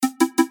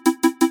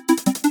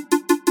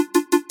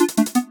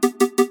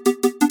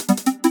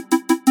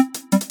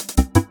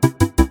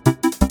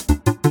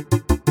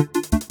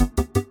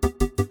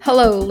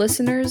Hello,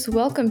 listeners.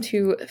 Welcome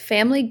to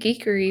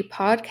FamilyGeekery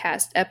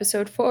Podcast,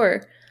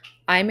 Ep004.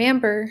 I'm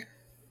Amber.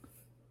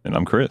 And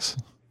I'm Chris.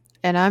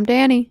 And I'm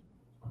Danny.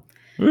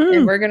 Woo!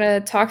 And we're going to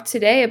talk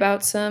today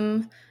about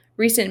some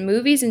recent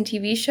movies and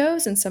TV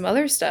shows and some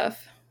other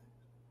stuff.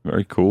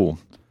 Very cool.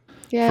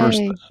 Yay.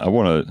 First, I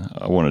want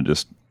to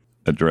just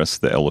address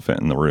the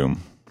elephant in the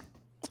room.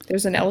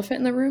 There's an elephant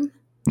in the room?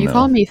 You No,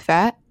 calling me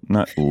fat?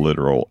 not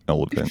literal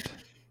elephant.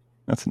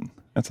 That's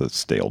a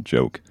stale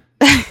joke.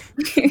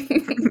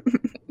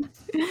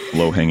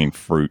 Low-hanging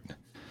fruit.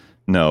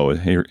 No,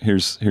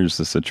 here's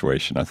the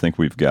situation. I think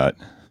we've got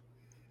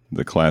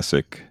the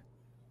classic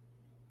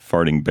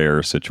farting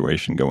bear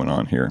situation going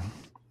on here.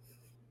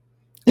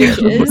 Which is?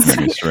 Looking at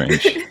me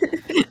strange.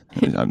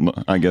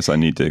 I guess I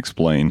need to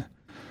explain.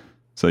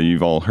 So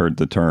you've all heard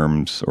the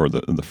terms or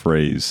the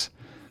phrase,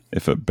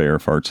 if a bear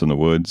farts in the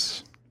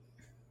woods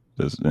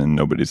and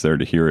nobody's there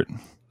to hear it,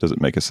 does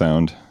it make a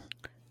sound?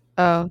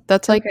 Oh,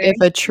 that's like Okay.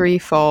 if a tree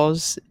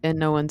falls and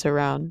no one's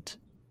around.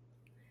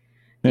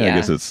 Yeah, I Yeah.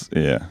 guess it's,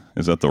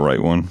 Is that the right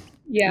one?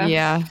 Yeah.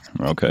 Yeah.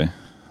 Okay.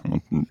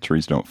 Well,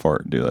 trees don't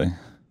fart, do they?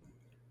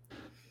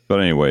 But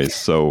anyways,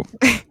 so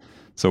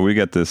we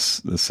got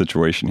this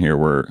situation here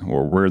where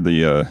we're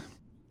the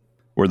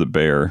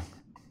bear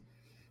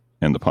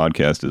and the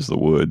podcast is the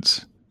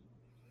woods,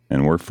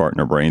 and we're farting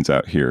our brains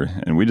out here,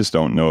 and we just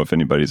don't know if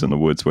anybody's in the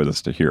woods with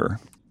us to hear.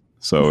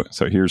 So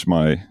here's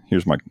my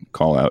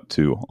call out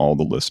to all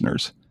the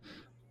listeners.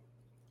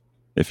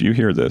 If you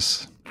hear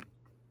this,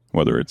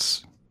 whether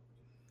it's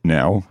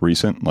now,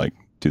 recent, like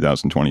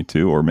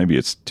 2022, or maybe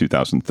it's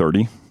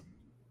 2030,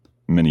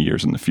 many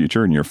years in the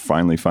future, and you're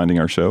finally finding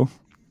our show,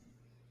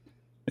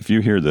 if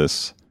you hear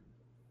this,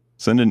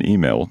 send an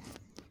email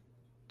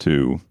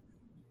to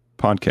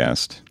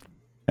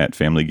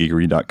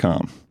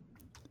podcast@familygeekery.com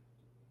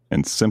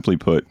and simply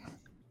put,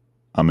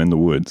 I'm in the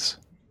woods.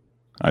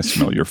 I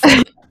smell your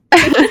fart.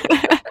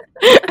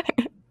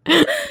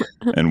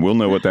 And we'll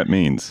know what that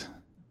means.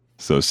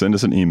 So send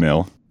us an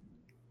email.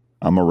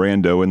 I'm a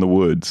rando in the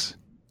woods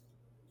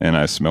and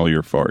I smell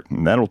your fart.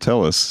 And that'll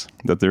tell us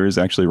that there is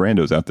actually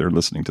randos out there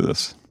listening to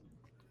this.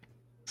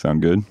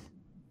 Sound good?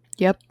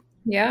 Yep.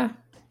 Yeah.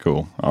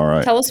 Cool. All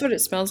right. Tell us what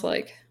it smells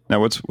like. Now,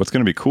 what's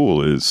going to be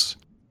cool is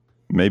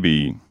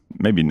maybe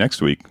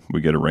next week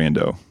we get a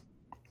rando.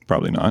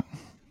 Probably not.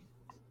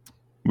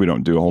 We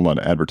don't do a whole lot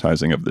of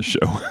advertising of the show.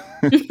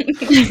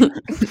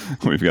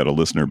 We've got a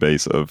listener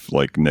base of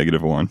like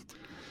 -1.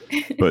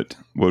 But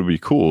what would be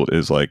cool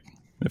is like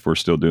if we're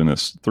still doing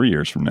this 3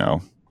 years from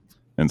now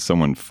and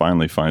someone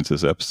finally finds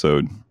this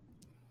episode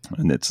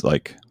and it's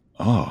like,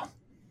 oh,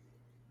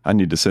 I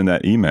need to send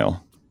that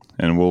email.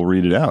 And we'll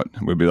read it out.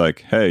 We'll be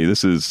like, hey,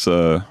 this is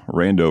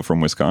Rando from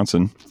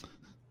Wisconsin.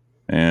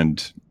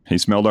 And he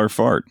smelled our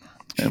fart.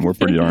 And we're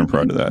pretty darn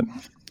proud of that.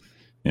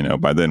 You know,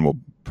 by then we'll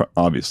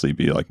obviously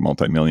be like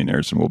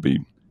multimillionaires and we'll be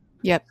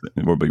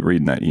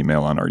reading that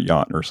email on our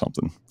yacht or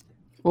something.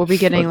 We'll be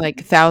getting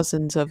like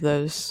thousands of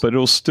those. But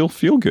it'll still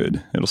feel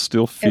good. It'll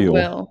still feel.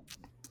 It will.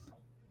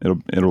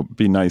 It'll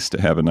be nice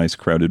to have a nice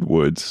crowded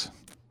woods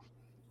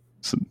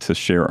to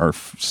share our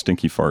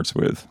stinky farts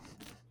with.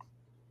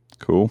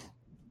 Cool.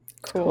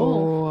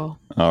 Cool.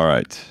 All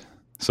right.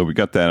 So we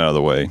got that out of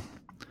the way.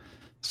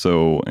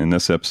 So in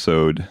this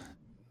episode,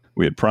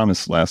 we had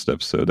promised last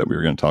episode that we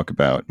were going to talk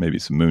about maybe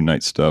some Moon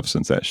Knight stuff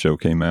since that show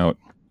came out,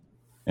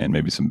 and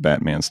maybe some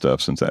Batman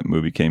stuff since that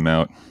movie came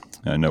out.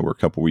 I know we're a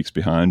couple weeks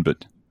behind,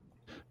 but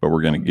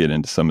we're going to get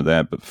into some of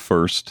that. But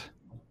first,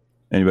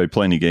 anybody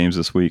play any games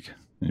this week?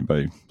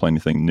 Anybody play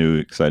anything new,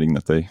 exciting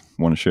that they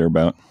want to share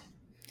about?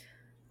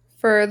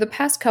 For the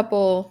past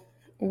couple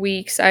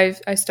weeks, I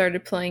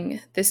started playing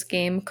this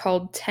game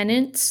called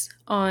Tenants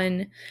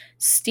on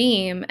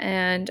Steam,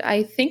 and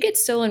I think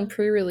it's still in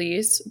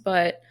pre-release,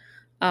 but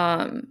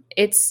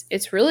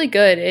it's really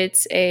good.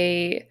 It's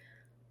a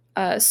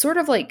sort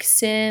of like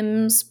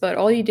Sims, but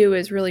all you do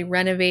is really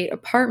renovate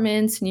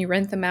apartments and you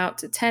rent them out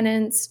to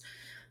tenants.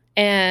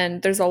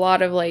 And there's a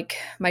lot of like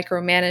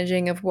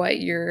micromanaging of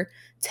what your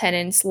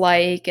tenants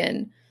like,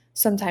 and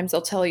sometimes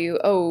they'll tell you,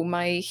 oh,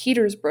 my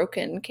heater's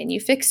broken, can you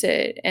fix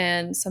it?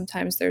 And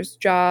sometimes there's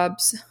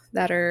jobs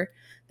that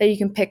you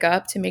can pick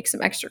up to make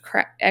some extra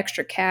cash.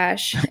 Extra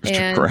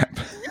and crap.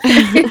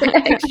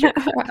 extra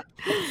crap.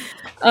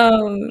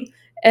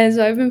 And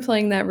so I've been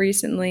playing that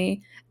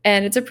recently,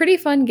 and it's a pretty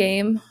fun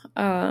game.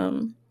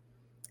 So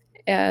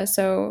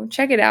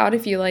check it out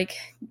if you like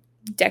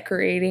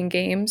decorating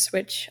games,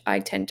 which I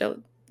tend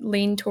to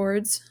lean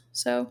towards.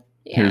 So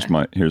yeah.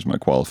 Here's my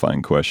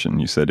qualifying question.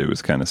 You said it was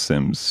kind of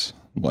Sims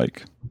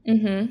like.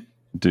 Mm-hmm.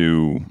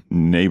 Do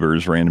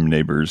random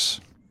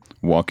neighbors,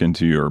 walk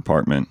into your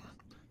apartment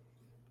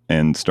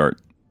and start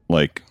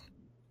like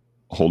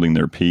holding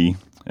their pee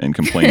and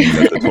complaining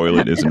that the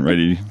toilet isn't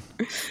ready,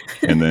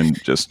 and then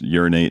just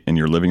urinate in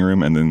your living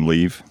room and then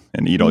leave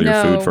and eat all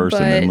your food first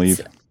and then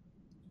leave?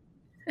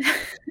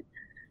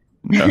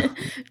 No.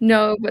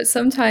 No, but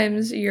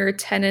sometimes your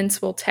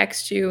tenants will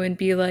text you and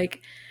be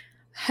like,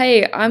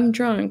 hey, I'm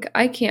drunk.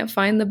 I can't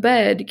find the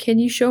bed. Can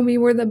you show me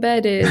where the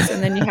bed is?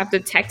 And then you have to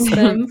text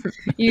them.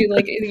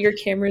 Your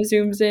camera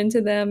zooms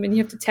into them and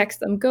you have to text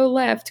them, go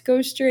left,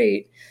 go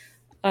straight.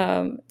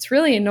 It's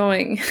really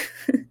annoying.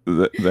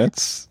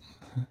 That's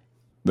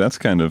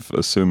kind of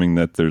assuming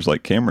that there's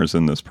like cameras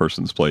in this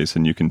person's place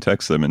and you can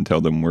text them and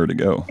tell them where to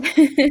go.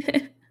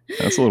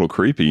 That's a little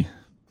creepy.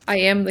 I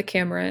am the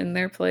camera in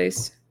their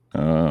place.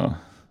 Oh,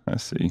 I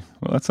see.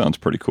 Well, that sounds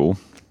pretty cool.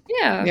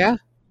 Yeah. Yeah.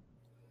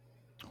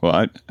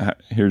 Well,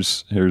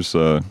 here's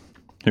something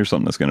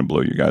that's going to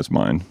blow you guys'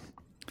 mind.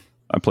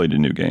 I played a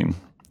new game.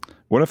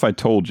 What if I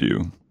told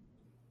you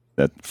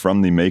that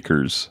from the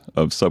makers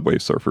of Subway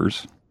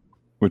Surfers,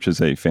 which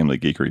is a Family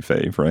Geekery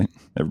fave, right?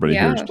 Everybody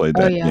here has played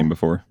that game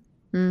before.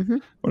 Mm-hmm.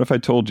 What if I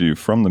told you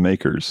from the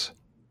makers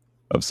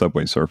of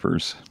Subway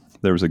Surfers,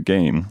 there was a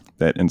game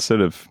that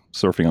instead of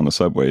surfing on the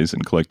subways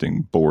and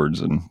collecting boards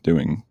and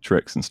doing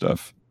tricks and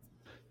stuff,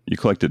 you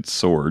collected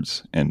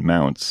swords and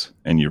mounts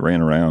and you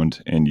ran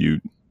around and you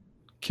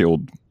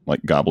killed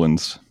like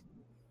goblins.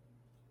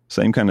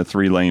 Same kind of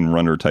 3-lane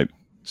runner type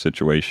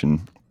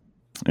situation,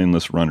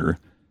 endless runner,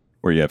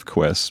 where you have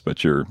quests,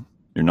 but you're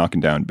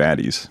knocking down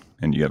baddies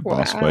and you have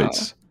boss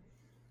fights.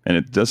 And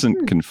it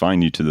doesn't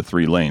confine you to the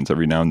 3 lanes.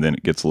 Every now and then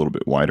it gets a little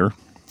bit wider.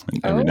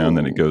 And every now and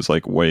then it goes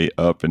like way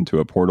up into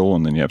a portal,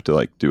 and then you have to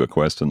like do a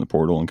quest in the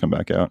portal and come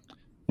back out.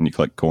 And you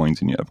collect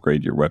coins and you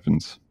upgrade your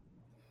weapons.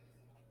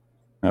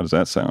 How does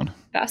that sound?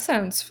 That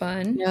sounds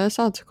fun. Yeah, that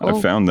sounds cool.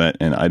 I found that,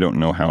 and I don't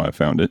know how I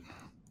found it.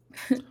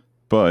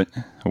 But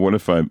what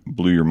if I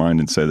blew your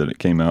mind and said that it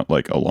came out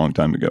like a long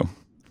time ago?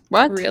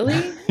 What?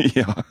 Really?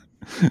 Yeah.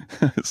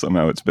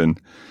 Somehow it's been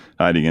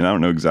hiding, and I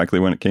don't know exactly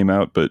when it came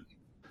out, but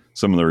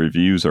some of the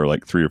reviews are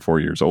like 3 or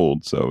 4 years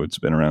old, so it's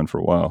been around for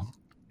a while.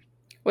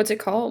 What's it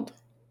called?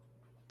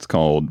 It's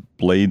called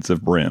Blades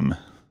of Brim.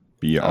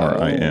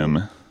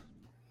 BRIM.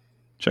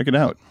 Check it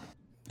out.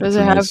 Does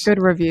it have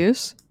good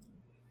reviews?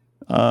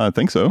 I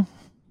think so.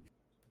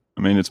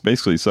 I mean, it's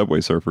basically Subway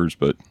Surfers,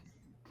 but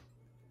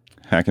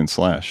hack and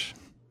slash.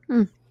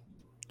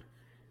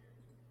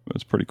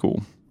 It's pretty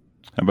cool.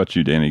 How about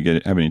you, Danny?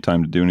 Have any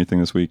time to do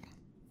anything this week?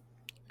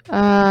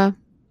 Not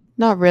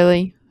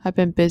really. I've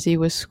been busy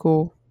with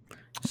school,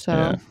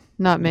 so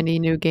not many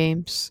new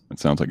games. It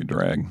sounds like a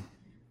drag.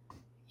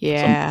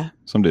 Yeah.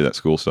 Someday that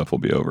school stuff will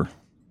be over.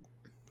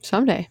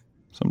 Someday.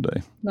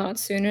 Not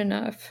soon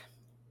enough.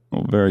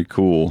 Well, very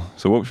cool.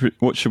 So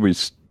what should we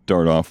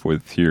start off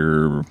with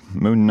here?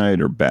 Moon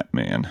Knight or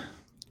Batman?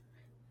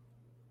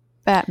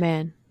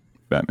 Batman.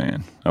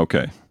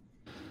 Okay.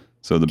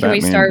 So Can we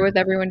start with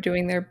everyone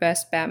doing their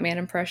best Batman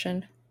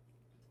impression?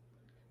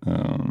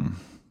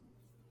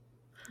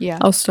 Yeah.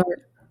 I'll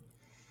start.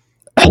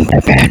 I'm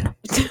Batman.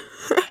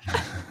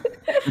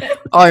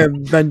 I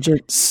am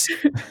vengeance.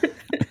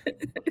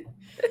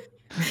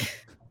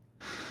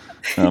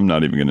 I'm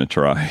not even going to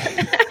try.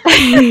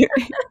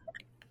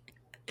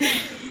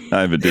 I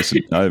have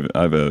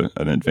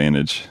an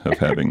advantage of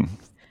having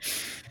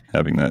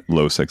that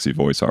low sexy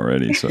voice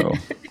already, so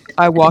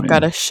I walk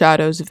out of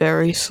shadows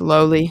very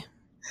slowly.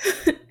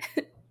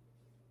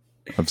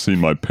 I've seen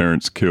my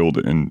parents killed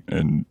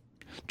and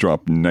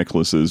dropped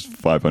necklaces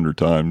 500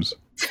 times.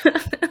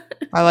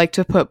 I like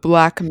to put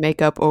black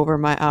makeup over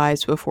my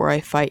eyes before I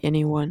fight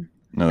anyone.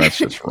 No, that's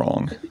just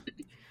wrong.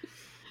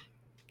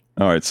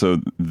 All right, so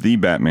The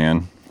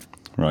Batman,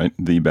 right?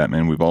 The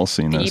Batman. We've all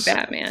seen this. The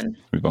Batman.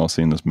 We've all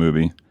seen this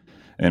movie.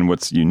 And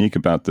what's unique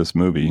about this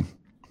movie?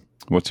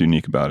 What's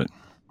unique about it?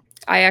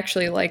 I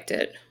actually liked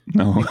it.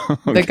 No.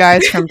 Okay. The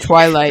guys from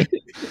Twilight.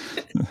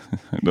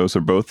 Those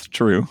are both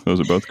true. Those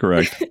are both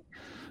correct.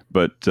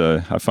 But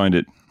I find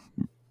it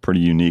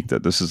pretty unique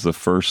that this is the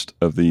first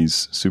of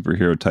these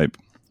superhero type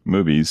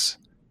movies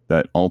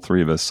that all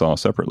 3 of us saw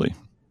separately.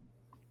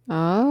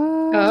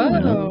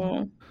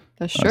 Oh.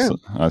 That's true.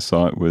 I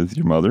saw it with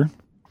your mother.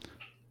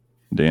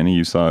 Danny,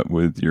 you saw it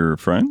with your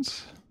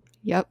friends.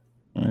 Yep.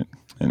 All right.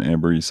 And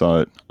Amber, you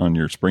saw it on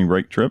your spring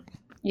break trip.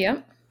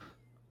 Yep.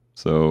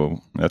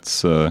 So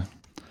that's the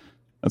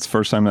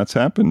first time that's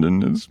happened,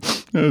 and it's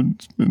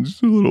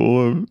a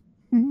little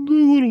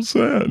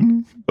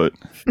sad. But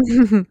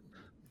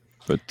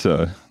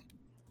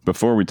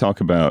before we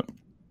talk about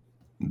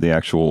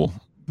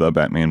the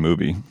Batman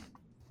movie,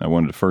 I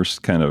wanted to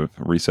first kind of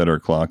reset our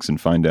clocks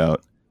and find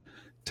out.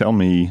 Tell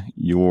me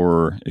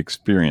your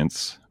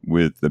experience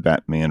with the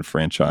Batman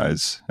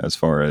franchise as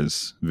far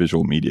as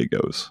visual media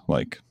goes,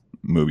 like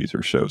movies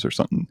or shows or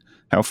something.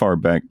 How far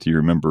back do you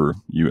remember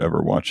you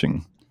ever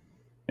watching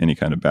any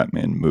kind of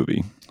Batman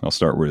movie? I'll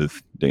start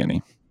with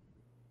Danny.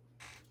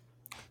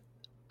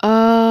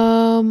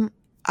 I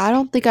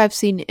don't think I've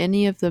seen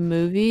any of the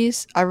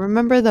movies. I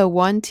remember the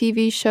one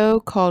TV show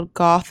called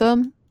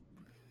Gotham.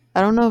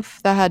 I don't know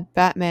if that had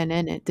Batman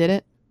in it, did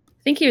it?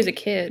 I think he was a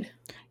kid.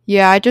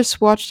 Yeah, I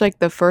just watched like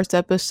the first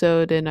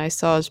episode and I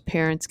saw his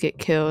parents get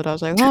killed. I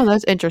was like, oh,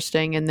 that's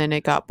interesting. And then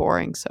it got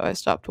boring, so I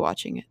stopped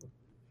watching it.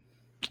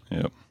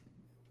 Yep.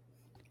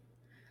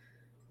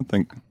 I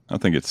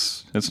think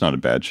it's not a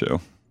bad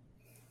show.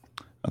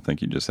 I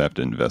think you just have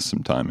to invest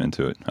some time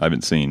into it. I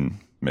haven't seen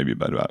maybe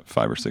about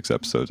 5 or 6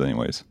 episodes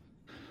anyways.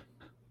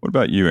 What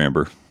about you,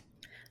 Amber?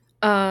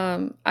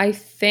 I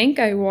think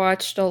I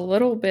watched a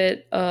little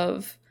bit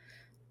of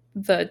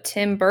the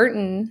Tim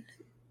Burton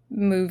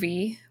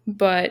movie,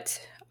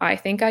 but I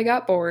think I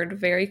got bored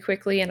very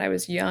quickly and I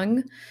was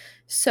young.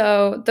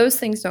 So those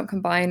things don't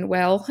combine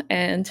well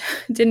and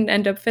didn't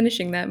end up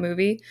finishing that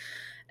movie.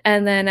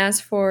 And then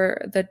as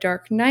for the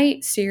Dark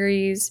Knight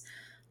series,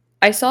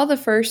 I saw the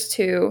first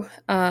two.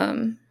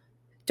 Don't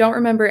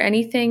remember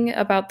anything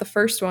about the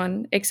first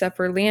one except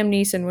for Liam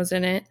Neeson was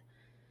in it.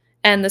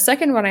 And the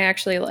second one I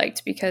actually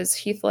liked because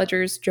Heath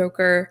Ledger's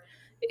Joker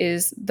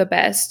is the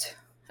best.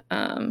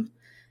 And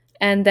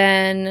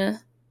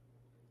then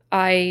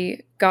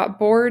I got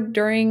bored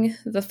during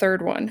the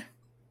third one.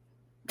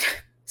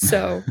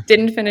 So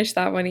didn't finish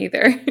that one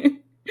either.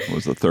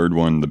 Was the third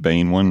one the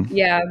Bane one?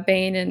 Yeah,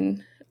 Bane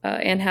and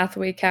Anne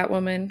Hathaway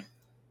Catwoman.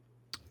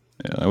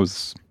 Yeah, it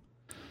was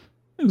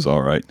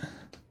all right.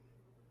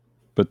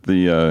 But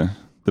the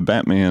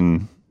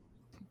Batman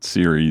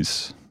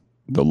series,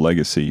 the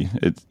legacy,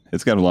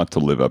 it's got a lot to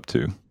live up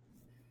to.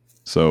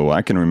 So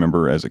I can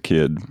remember as a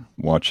kid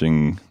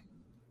watching.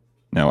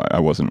 Now, I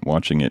wasn't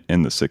watching it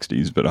in the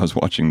 60s, but I was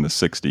watching the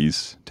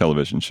 60s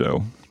television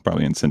show,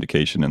 probably in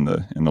syndication in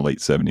the late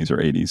 70s or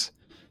 80s.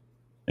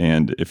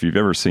 And if you've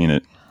ever seen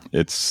it,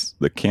 it's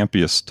the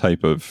campiest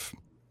type of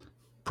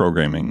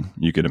programming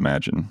you could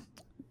imagine.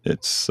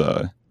 It's,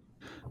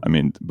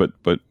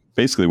 but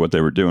basically what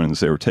they were doing is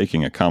they were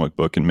taking a comic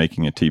book and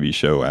making a TV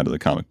show out of the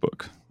comic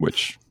book,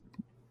 which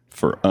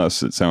for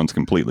us, it sounds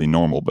completely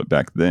normal. But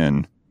back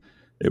then,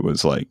 it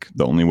was like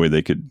the only way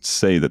they could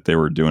say that they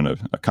were doing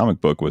a comic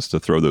book was to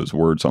throw those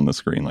words on the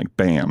screen like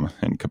bam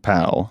and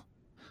kapow.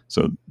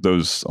 So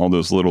all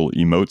those little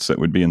emotes that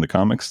would be in the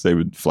comics, they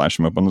would flash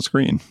them up on the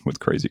screen with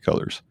crazy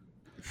colors.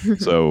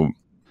 So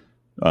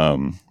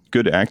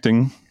good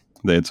acting.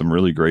 They had some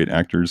really great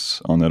actors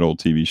on that old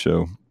TV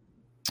show.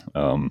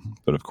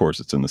 But of course,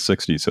 it's in the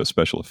 60s, so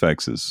special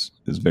effects is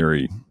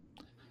very,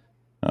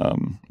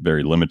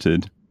 very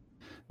limited.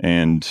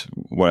 And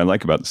what I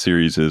like about the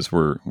series is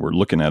we're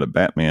looking at a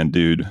Batman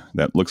dude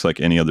that looks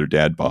like any other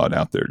dad bod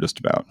out there, just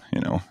about.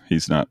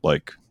 He's not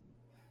like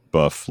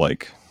buff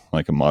like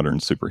a modern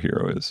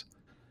superhero is.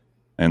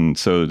 And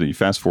so you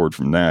fast forward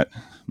from that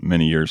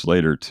many years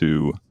later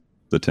to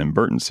the Tim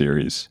Burton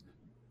series,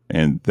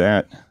 and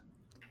that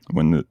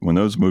when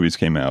those movies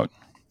came out,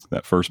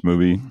 that first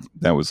movie,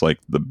 that was like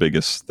the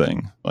biggest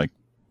thing. Like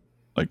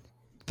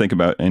think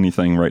about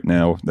anything right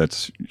now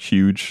that's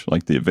huge,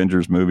 like the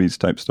Avengers movies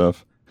type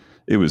stuff.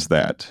 It was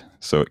that.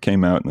 So it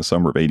came out in the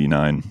summer of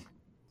 '89,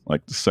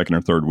 like the second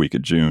or third week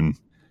of June,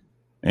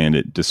 and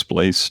it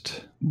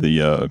displaced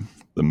the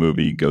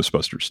movie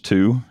Ghostbusters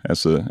 2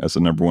 as the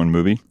number one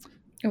movie.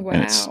 Wow.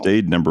 And it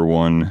stayed number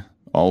one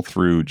all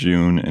through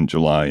June and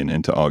July and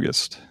into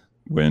August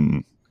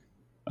when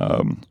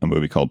a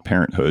movie called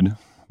Parenthood,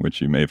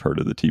 which you may have heard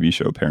of, the TV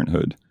show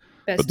Parenthood.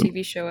 Best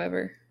TV show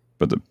ever.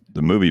 But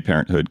the movie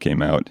Parenthood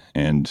came out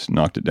and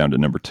knocked it down to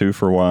number 2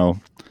 for a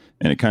while.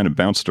 And it kind of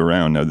bounced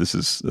around. Now, this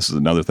is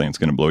another thing that's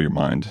going to blow your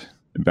mind.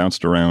 It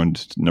bounced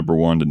around number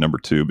 1 to number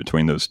 2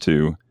 between those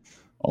two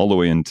all the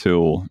way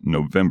until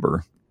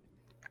November.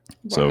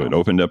 Wow. So it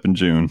opened up in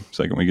June,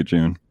 second week of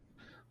June,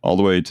 all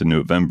the way to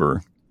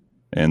November.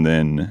 And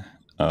then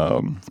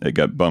it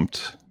got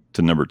bumped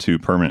to number 2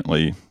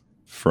 permanently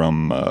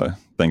from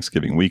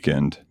Thanksgiving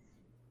weekend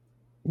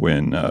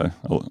when a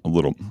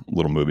little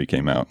movie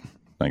came out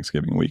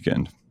Thanksgiving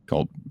weekend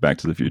called Back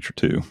to the Future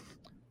 2.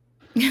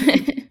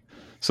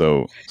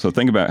 So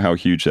think about how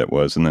huge that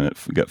was, and then it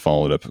got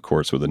followed up, of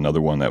course, with another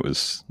one that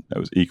was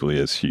equally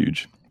as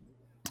huge.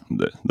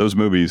 Those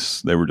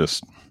movies, they were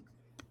just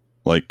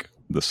like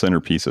the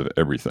centerpiece of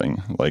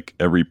everything. Like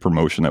every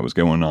promotion that was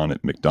going on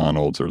at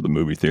McDonald's or the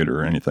movie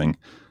theater or anything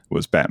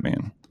was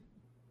Batman.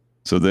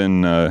 So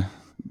then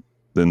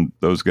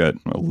those got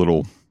a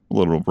little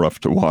rough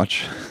to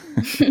watch.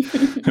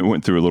 It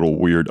went through a little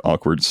weird,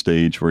 awkward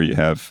stage where you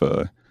have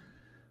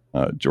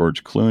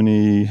George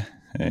Clooney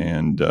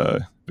and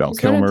Val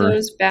Kilmer. One of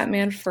those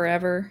Batman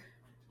Forever.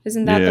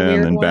 Isn't that the weird one? Yeah,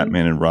 and then one?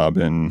 Batman and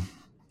Robin.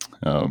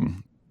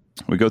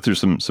 We go through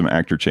some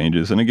actor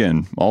changes, and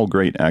again, all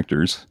great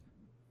actors,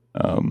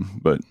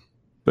 but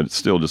it's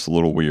still just a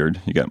little weird.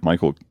 You got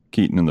Michael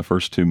Keaton in the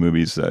first 2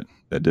 movies that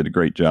did a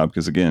great job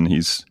because again,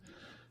 he's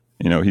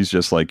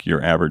just like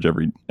your average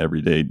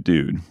everyday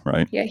dude,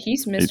 right? Yeah,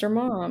 he's Mr.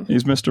 Mom.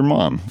 He's Mr.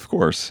 Mom, of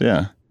course,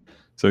 yeah.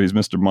 So he's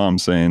Mr. Mom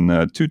saying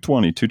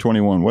 220,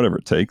 221, whatever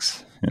it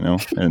takes,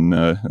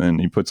 and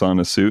he puts on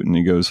a suit and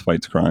he goes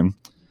fights crime.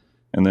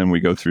 And then we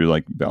go through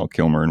like Val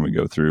Kilmer and we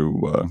go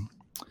through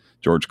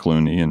George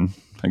Clooney, and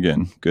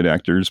again, good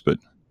actors, but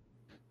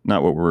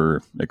not what we're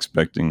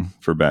expecting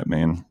for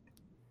Batman.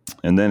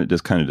 And then it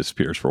just kind of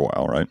disappears for a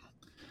while, right?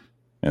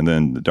 And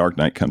then The Dark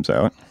Knight comes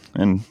out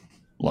and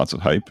lots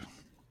of hype,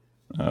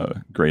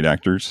 great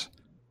actors,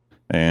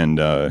 and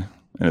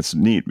it's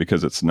neat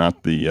because it's not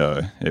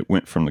it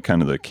went from the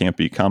kind of the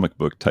campy comic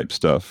book type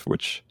stuff,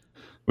 which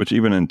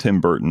even in Tim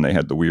Burton, they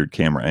had the weird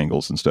camera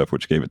angles and stuff,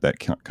 which gave it that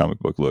comic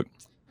book look.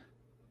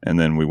 And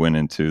then we went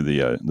into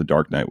the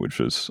Dark Knight, which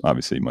was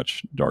obviously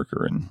much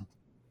darker, and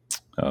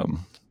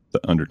the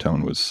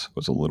undertone was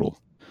a little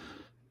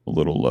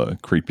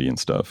creepy and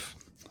stuff.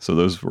 So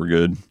those were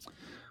good.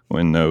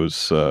 When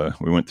those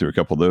we went through a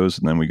couple of those,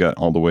 and then we got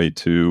all the way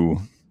to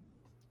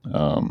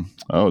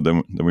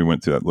then we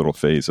went through that little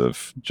phase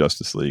of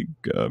Justice League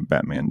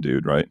Batman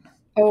dude, right?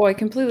 Oh, I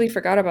completely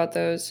forgot about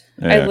those.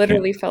 Yeah, I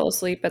literally fell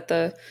asleep at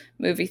the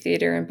movie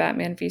theater in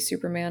Batman v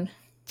Superman.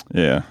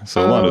 Yeah,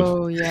 so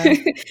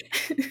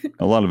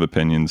a lot of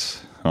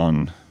opinions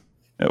on.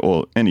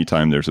 Well,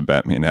 anytime there's a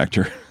Batman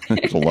actor,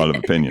 there's a lot of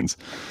opinions.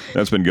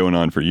 That's been going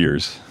on for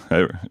years.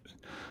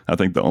 I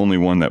think the only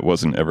one that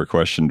wasn't ever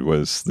questioned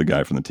was the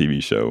guy from the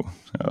TV show,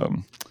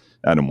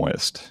 Adam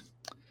West.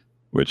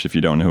 Which, if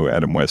you don't know who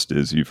Adam West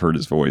is, you've heard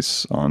his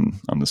voice on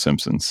The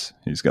Simpsons.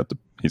 He's got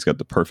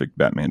the perfect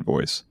Batman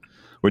voice,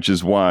 which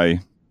is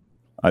why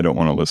I don't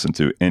want to listen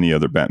to any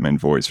other Batman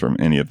voice from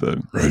any of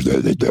the.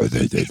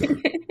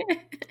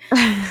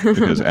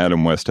 Because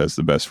Adam West has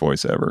the best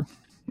voice ever.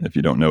 If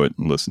you don't know it,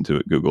 listen to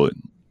it, Google it,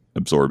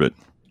 absorb it,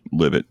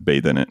 live it,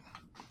 bathe in it,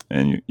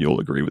 and you'll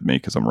agree with me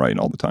because I'm right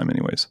all the time,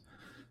 anyways.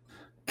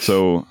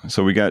 So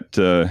we got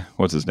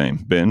what's his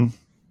name, Ben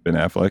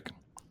Affleck.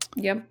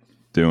 Yep.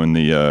 Doing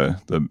the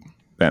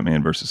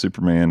Batman versus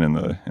Superman and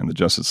the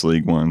Justice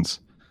League ones.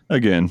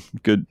 Again,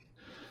 good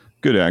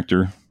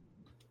actor.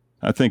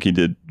 I think he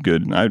did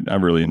good. I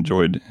really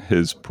enjoyed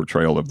his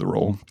portrayal of the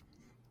role.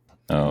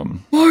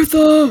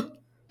 Martha.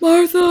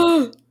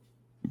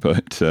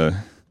 But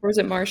Or was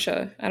it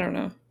Marcia? I don't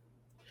know.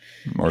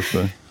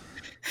 Martha.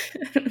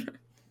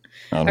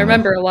 I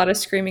remember a lot of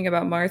screaming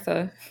about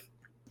Martha.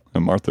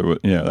 And Martha,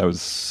 yeah, that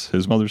was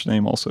his mother's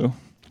name also,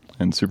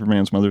 and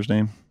Superman's mother's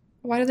name.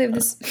 Why do they have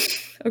this?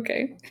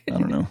 Okay. I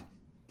don't know.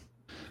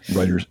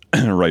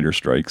 Writer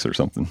strikes or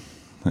something.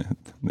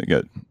 They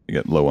got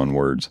low on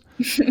words.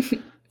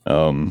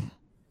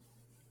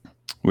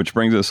 Which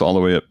brings us all the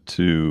way up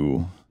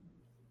to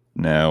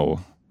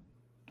now.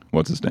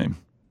 What's his name?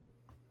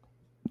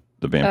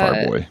 The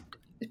vampire boy.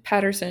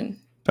 Pattinson.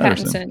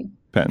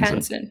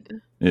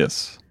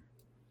 Yes.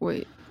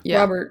 Wait.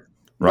 Yeah.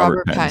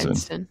 Robert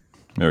Pattinson.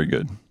 Very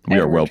good. We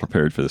are well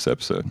prepared for this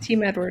episode.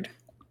 Team Edward.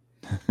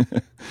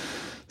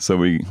 So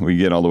we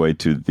get all the way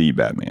to the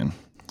Batman.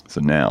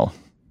 So now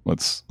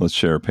let's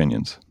share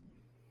opinions.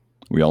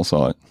 We all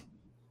saw it.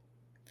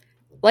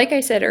 Like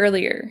I said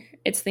earlier,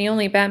 it's the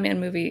only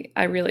Batman movie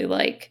I really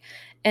like.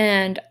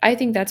 And I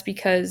think that's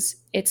because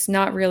it's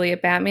not really a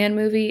Batman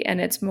movie and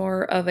it's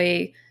more of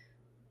a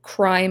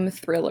crime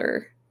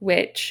thriller,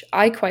 which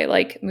I quite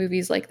like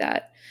movies like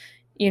that.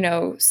 You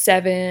know,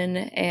 Seven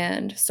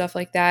and stuff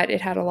like that.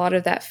 It had a lot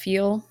of that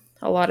feel,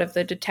 a lot of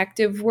the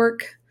detective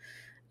work.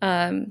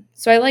 So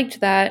I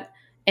liked that.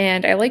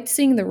 And I liked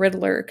seeing the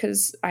Riddler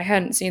because I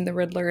hadn't seen the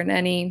Riddler in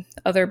any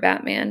other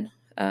Batman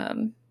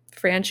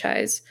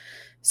franchise.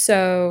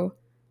 So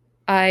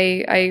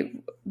I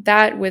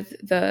that with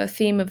the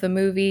theme of the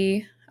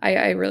movie,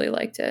 I really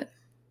liked it.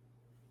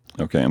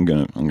 Okay, I'm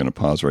gonna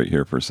pause right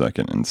here for a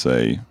second and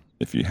say,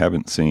 if you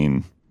haven't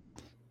seen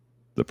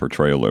the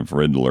portrayal of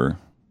Riddler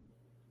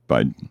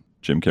by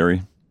Jim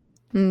Carrey,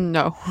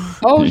 no.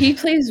 Oh, he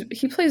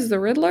plays the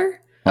Riddler.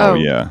 Oh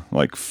yeah,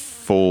 like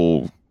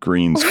full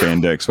green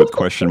spandex with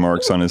question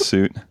marks on his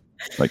suit,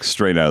 like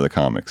straight out of the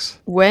comics.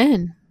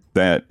 When?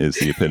 That is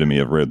the epitome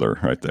of Riddler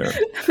right there.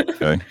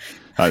 Okay.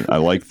 I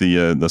like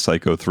the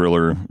psycho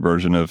thriller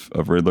version of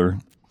Riddler,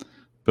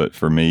 but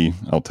for me,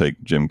 I'll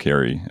take Jim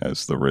Carrey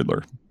as the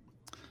Riddler.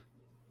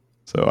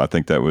 So I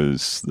think that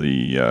was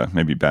the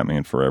maybe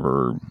Batman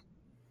Forever,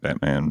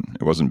 Batman.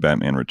 It wasn't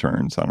Batman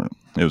Returns. I don't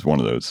know. It was one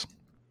of those.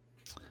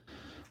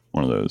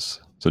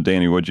 So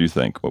Danny, what did you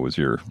think? What was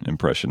your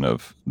impression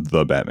of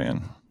the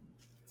Batman?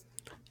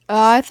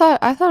 I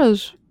thought it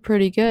was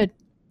pretty good.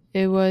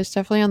 It was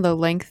definitely on the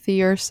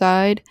lengthier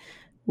side,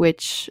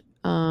 which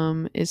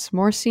is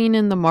more seen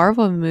in the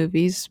Marvel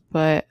movies,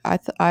 but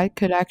I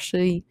could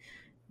actually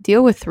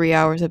deal with 3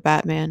 hours of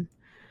Batman.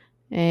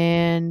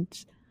 And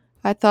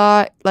I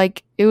thought,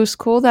 like, it was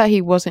cool that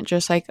he wasn't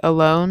just, like,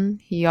 alone.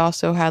 He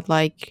also had,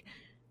 like,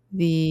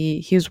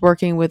 he was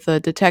working with the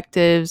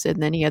detectives,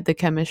 and then he had the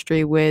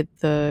chemistry with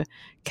the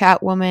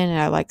Catwoman, and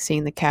I like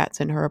seeing the cats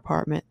in her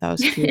apartment. That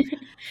was cute.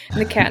 And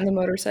the cat and the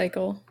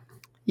motorcycle.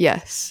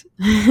 Yes.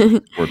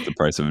 Worth the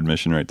price of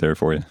admission right there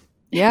for you.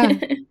 Yeah.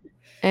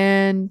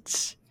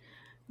 And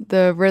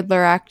the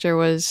Riddler actor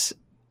was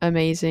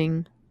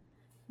amazing.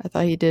 I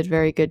thought he did a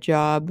very good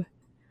job.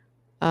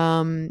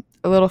 A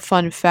little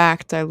fun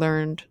fact I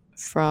learned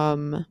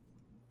from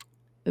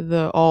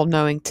the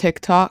all-knowing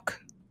TikTok,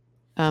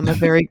 a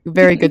very,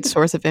 very good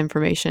source of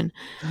information.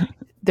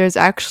 There's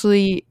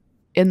actually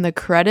in the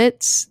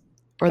credits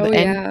or the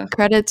end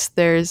credits,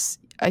 there's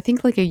I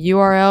think like a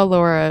URL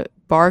or a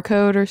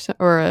barcode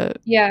or a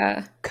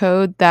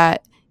code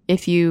that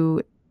if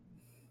you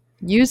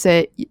use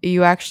it,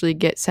 you actually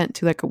get sent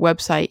to like a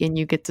website and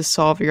you get to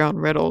solve your own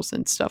riddles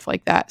and stuff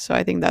like that. So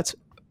I think that's a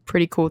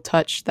pretty cool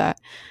touch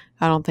that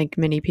I don't think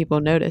many people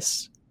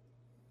notice.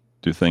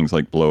 do things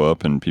like blow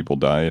up and people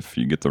die if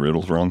you get the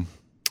riddles wrong?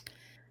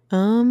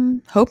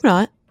 Hope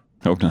not.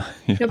 Hope not.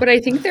 Yeah. No, but I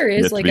think there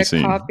is Yet to like be a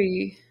seen.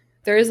 copy.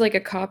 There is like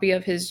a copy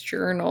of his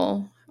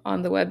journal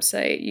on the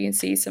website. You can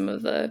see some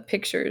of the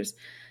pictures.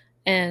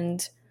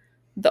 And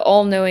the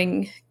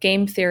all-knowing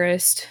game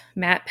theorist,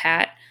 Matt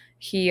Pat,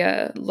 he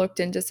looked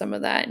into some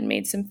of that and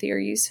made some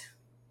theories.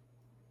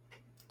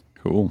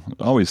 Cool.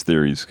 Always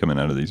theories coming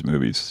out of these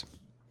movies.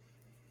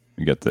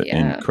 You get the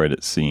end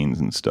credit scenes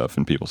and stuff,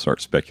 and people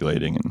start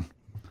speculating, and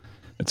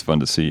it's fun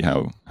to see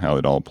how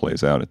it all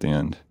plays out at the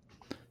end.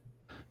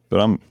 But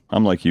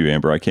I'm like you,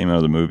 Amber. I came out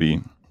of the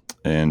movie,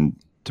 and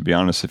to be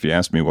honest, if you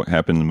asked me what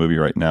happened in the movie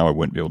right now, I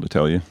wouldn't be able to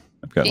tell you.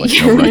 I've got like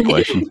no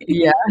recollection.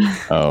 Yeah.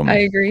 I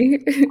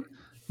agree.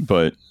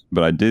 But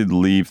I did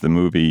leave the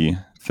movie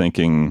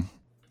thinking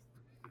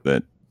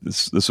that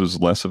this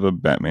was less of a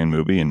Batman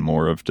movie and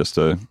more of just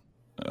a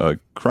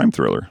crime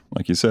thriller,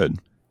 like you said,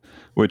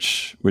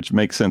 which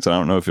makes sense. I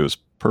don't know if it was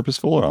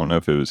purposeful. I don't know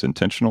if it was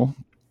intentional.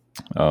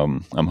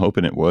 I'm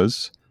hoping it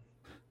was,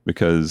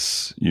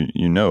 because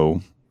you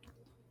know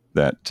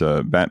that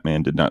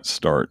Batman did not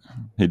start.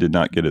 He did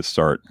not get his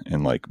start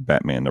in like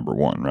Batman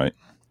 #1, right?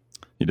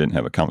 He didn't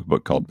have a comic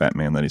book called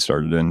Batman that he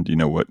started in. Do you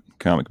know what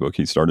comic book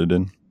he started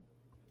in?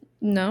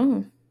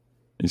 No.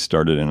 He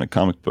started in a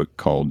comic book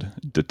called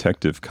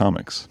Detective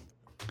Comics.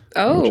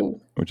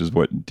 Oh. Which is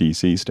what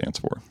DC stands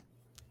for.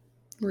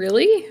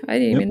 Really? I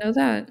didn't even know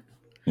that.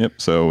 Yep.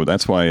 So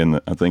that's why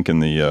I think in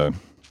the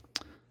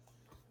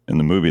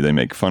movie they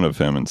make fun of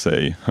him and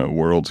say,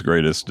 "World's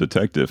greatest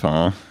detective,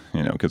 huh?"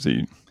 You know, because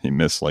he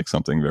missed like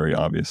something very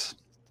obvious.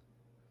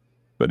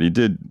 But he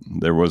did.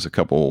 There was a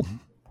couple.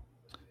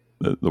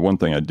 The one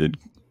thing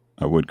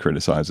I would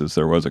criticize is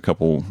there was a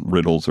couple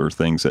riddles or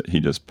things that he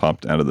just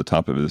popped out of the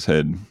top of his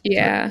head.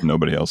 Yeah. That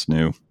nobody else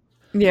knew.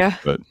 Yeah.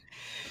 But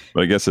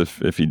I guess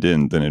if he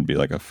didn't, then it'd be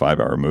like a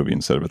 5-hour movie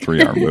instead of a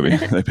 3-hour movie.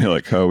 They'd be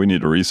like, "Oh, we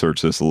need to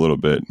research this a little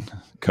bit."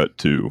 Cut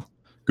to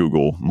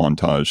Google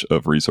montage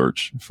of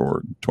research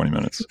for 20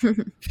 minutes.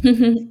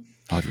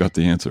 I've got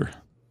the answer.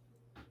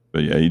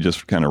 But yeah, he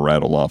just kind of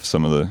rattled off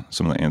some of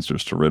the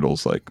answers to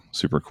riddles like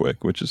super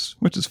quick, which is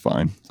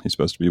fine. He's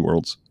supposed to be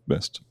world's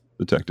best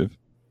detective.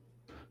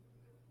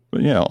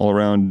 But yeah, all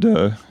around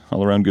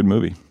good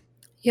movie.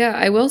 Yeah,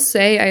 I will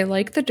say I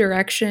like the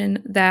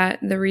direction that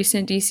the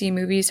recent DC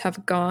movies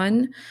have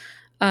gone.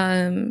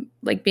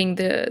 Like being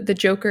the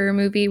Joker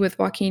movie with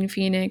Joaquin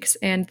Phoenix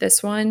and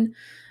this one.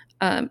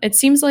 It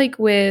seems like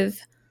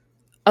with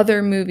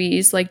other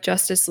movies like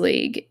Justice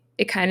League,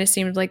 it kind of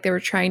seemed like they were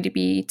trying to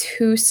be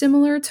too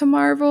similar to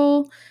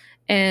Marvel.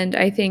 And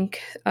I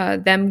think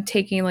them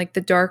taking like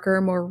the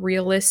darker, more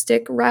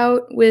realistic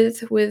route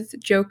with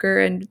Joker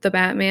and the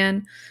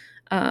Batman,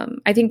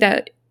 I think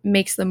that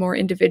makes them more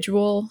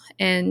individual,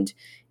 and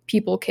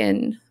people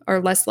are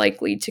less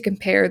likely to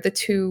compare the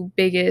two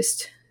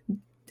biggest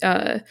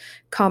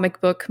comic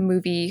book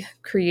movie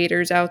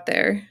creators out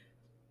there.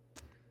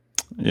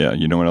 Yeah,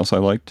 you know what else I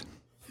liked?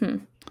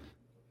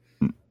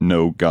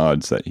 No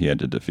gods that he had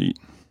to defeat.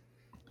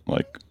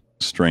 Like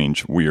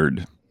strange,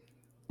 weird,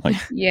 like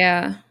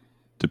yeah,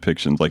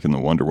 depictions like in the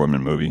Wonder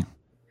Woman movie.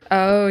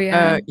 Oh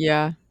yeah.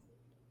 Yeah.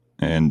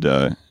 And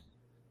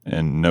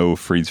no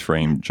freeze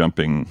frame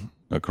jumping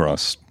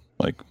across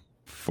like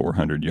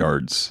 400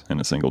 yards in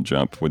a single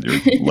jump with your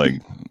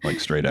leg like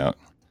straight out.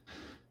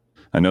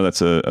 I know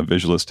that's a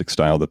visualistic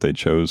style that they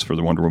chose for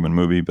the Wonder Woman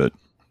movie, but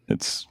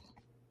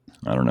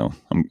I don't know.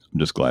 I'm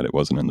just glad it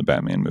wasn't in the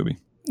Batman movie.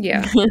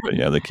 Yeah. But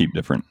yeah, they keep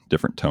different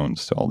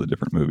tones to all the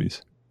different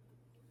movies.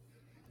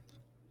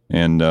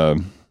 And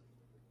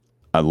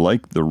I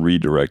like the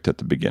redirect at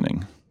the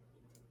beginning,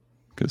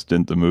 because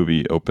didn't the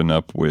movie open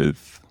up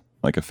with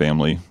like a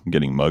family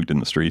getting mugged in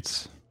the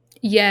streets?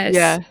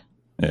 Yes.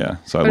 Yeah.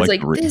 So I was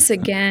like this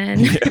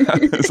again. Yeah.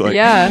 It's like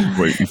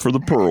waiting for the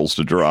pearls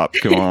to drop.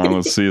 Come on,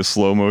 let's see a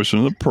slow motion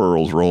of the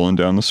pearls rolling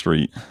down the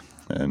street.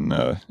 And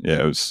I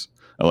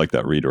like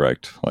that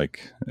redirect.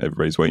 Like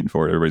everybody's waiting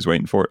for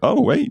it. Oh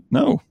wait,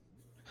 no.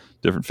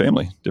 Different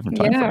family, different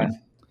time frame.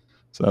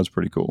 So that was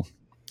pretty cool.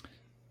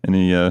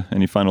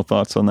 Any final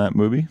thoughts on that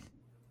movie?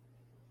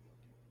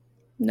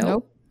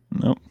 Nope.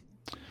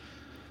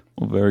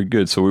 Well, very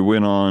good. So we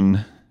went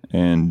on,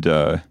 and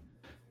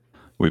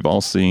we've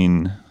all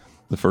seen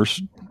the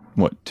first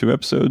 2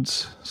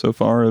 episodes so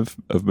far of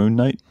Moon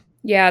Knight.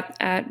 Yeah,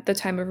 at the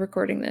time of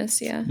recording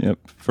this. Yeah. Yep.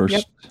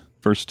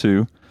 First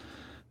 2.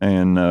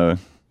 And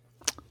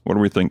what do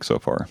we think so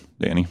far,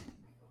 Danny?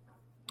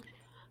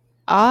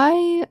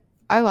 I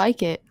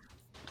like it.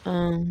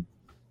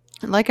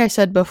 Like I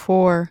said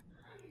before,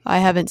 I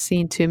haven't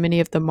seen too many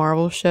of the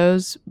Marvel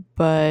shows,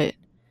 but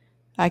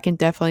I can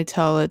definitely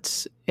tell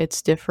it's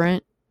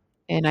different,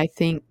 and I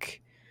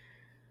think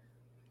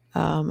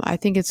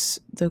it's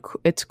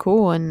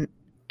cool,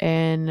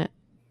 and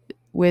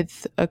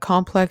with a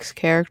complex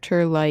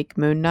character like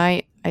Moon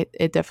Knight,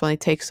 it definitely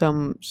takes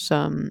a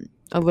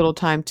little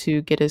time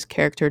to get his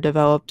character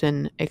developed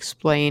and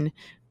explain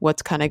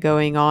what's kind of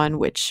going on,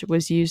 which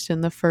was used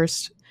in the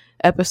first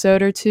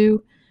episode or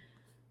 2.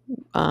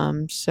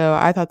 So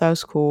I thought that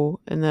was cool.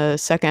 And the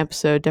second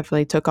episode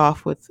definitely took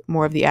off with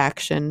more of the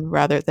action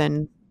rather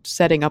than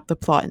setting up the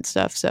plot and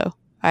stuff. So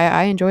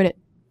I enjoyed it.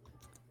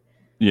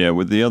 Yeah,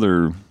 with the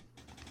other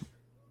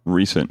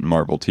recent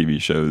Marvel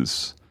TV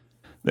shows,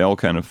 they all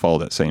kind of follow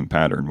that same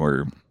pattern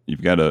where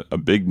you've got a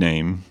big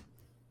name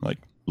like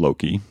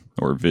Loki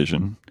or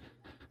Vision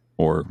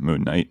or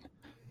Moon Knight,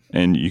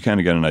 and you kind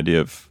of got an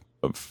idea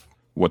of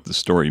what the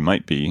story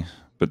might be,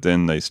 but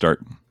then they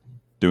start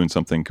doing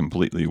something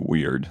completely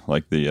weird,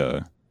 like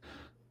the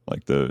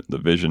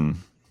Vision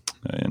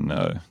and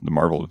the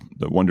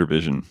Wonder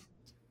Vision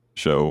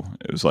show.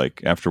 It was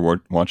like after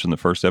watching the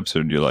first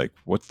episode, you're like,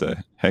 what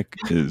the heck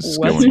is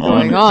What's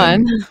going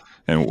on?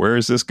 And where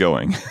is this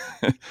going?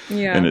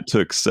 Yeah. And it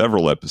took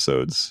several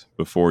episodes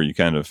before you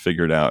kind of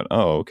figured out,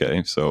 oh,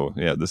 okay, so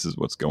yeah, this is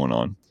what's going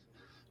on.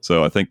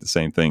 So I think the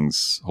same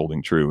thing's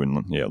holding true.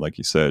 And yeah, like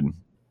you said,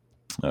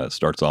 it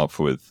starts off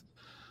with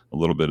a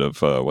little bit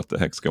of what the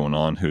heck's going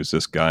on? Who's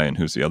this guy and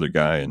who's the other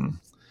guy?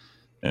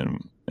 And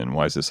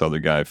why is this other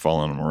guy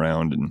following him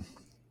around?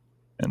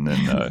 And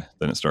then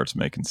it starts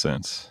making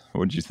sense.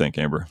 What did you think,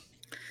 Amber?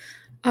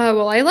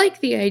 Well, I like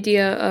the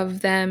idea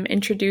of them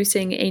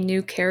introducing a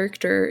new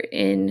character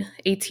in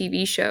a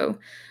TV show.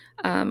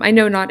 I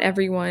know not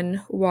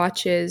everyone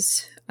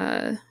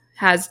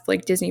has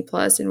like Disney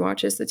Plus and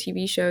watches the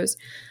TV shows,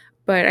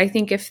 but I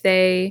think if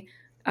they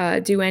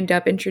do end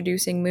up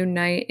introducing Moon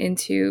Knight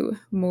into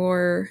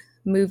more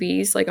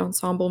movies, like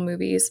ensemble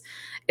movies,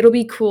 it'll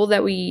be cool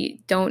that we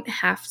don't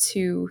have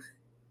to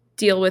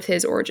deal with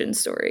his origin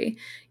story,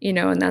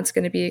 and that's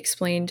going to be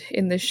explained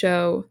in the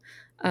show.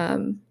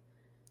 And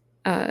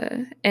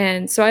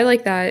so I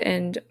like that,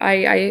 and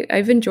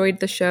I've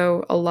enjoyed the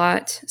show a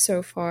lot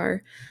so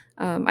far.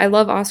 I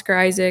love Oscar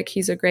Isaac;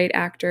 he's a great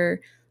actor.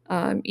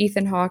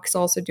 Ethan Hawke's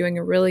also doing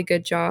a really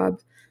good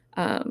job,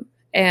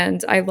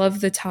 and I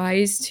love the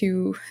ties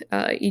to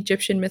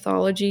Egyptian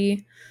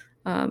mythology.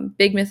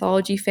 Big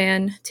mythology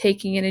fan,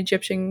 taking an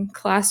Egyptian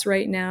class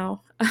right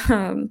now.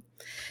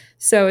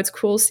 So it's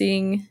cool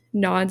seeing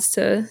nods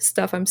to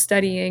stuff I'm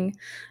studying.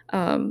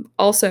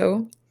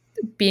 Also,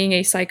 being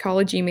a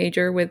psychology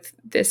major with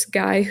this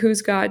guy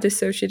who's got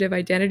dissociative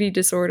identity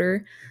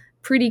disorder,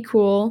 pretty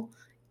cool,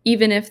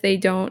 even if they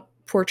don't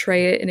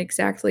portray it in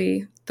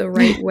exactly the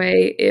right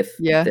way, if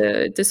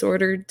the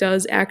disorder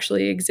does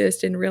actually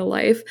exist in real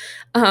life.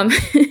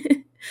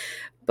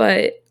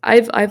 But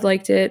I've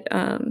liked it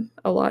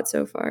a lot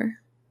so far.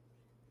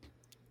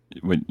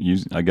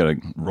 I got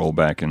to roll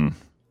back and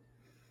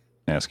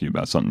ask you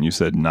about something. You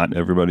said not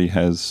everybody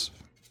has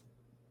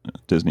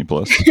Disney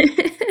Plus.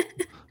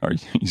 Are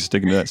you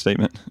sticking to that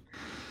statement?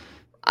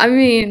 I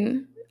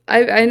mean,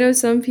 I know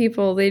some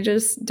people, they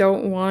just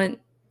don't want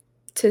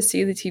to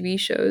see the TV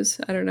shows.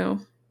 I don't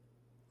know.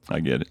 I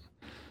get it.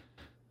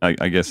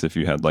 I guess if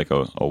you had like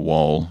a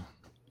wall,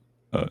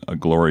 a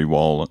glory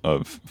wall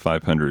of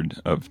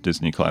 500 of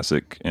Disney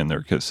Classic and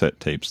their cassette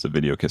tapes, the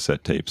video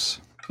cassette tapes,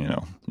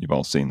 you've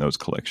all seen those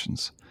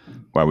collections.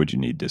 Why would you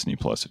need Disney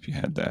Plus if you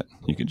had that?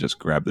 You could just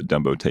grab the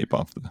Dumbo tape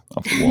off the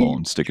wall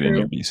and stick it in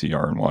your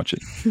VCR and watch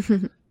it.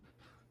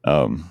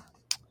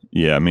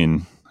 Yeah, I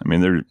mean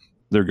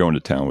they're going to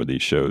town with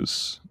these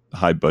shows,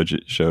 high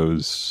budget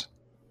shows,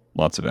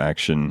 lots of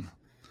action.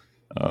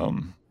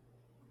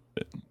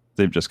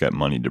 They've just got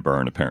money to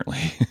burn, apparently.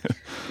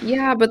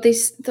 Yeah, but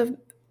the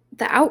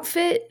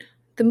outfit,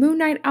 the Moon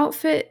Knight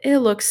outfit, it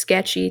looks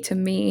sketchy to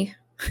me.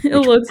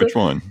 Which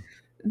one?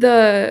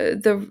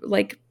 The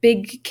like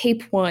big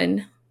cape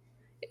one.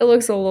 It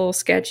looks a little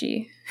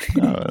sketchy.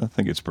 I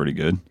think it's pretty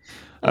good.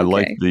 Okay. I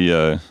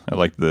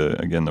like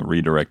the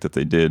redirect that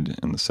they did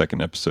in the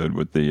second episode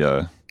with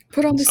the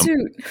put on the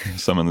suit.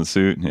 Some in the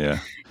suit, yeah.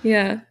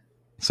 Yeah.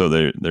 So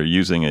they're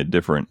using a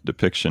different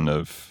depiction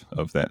of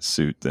that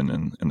suit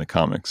than in the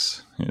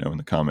comics. In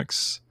the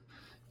comics,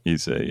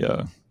 he's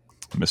a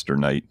Mr.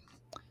 Knight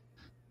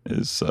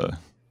is a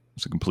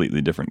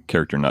completely different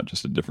character, not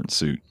just a different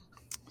suit.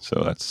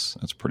 So that's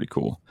pretty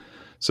cool.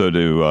 So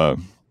to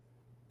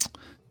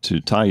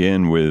tie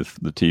in with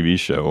the TV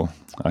show,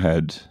 I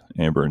had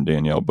Amber and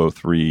Danielle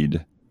both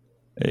read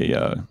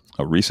a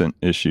recent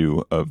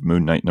issue of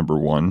Moon Knight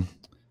 #1.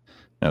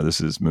 Now, this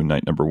is Moon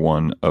Knight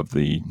 #1 of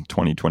the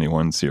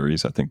 2021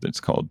 series. I think that's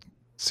called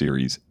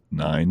Series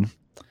 9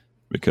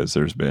 because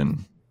there's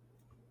been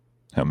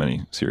how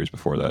many series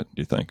before that,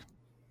 do you think?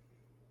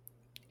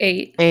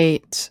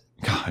 8.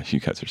 God, you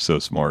guys are so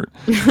smart.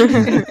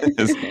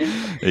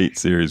 8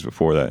 series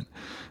before that,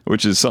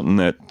 which is something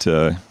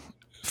that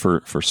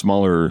for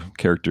smaller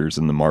characters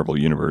in the Marvel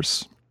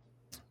universe,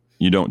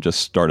 you don't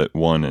just start at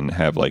 1 and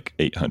have like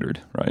 800,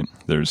 right?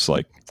 There's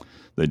like,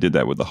 they did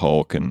that with the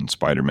Hulk and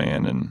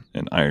Spider-Man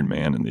and Iron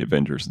Man and the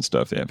Avengers and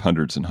stuff. They have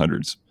hundreds and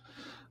hundreds.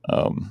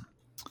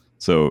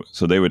 So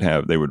they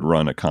would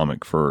run a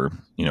comic for,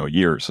 a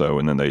year or so,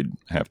 and then they'd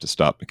have to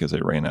stop because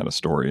they ran out of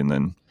story. And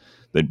then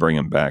they'd bring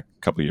them back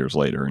a couple of years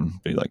later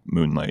and be like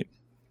Moon Knight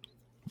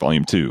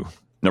Volume 2,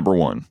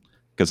 #1,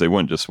 because they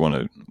wouldn't just want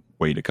to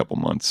wait a couple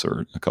months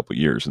or a couple of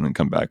years and then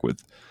come back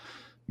with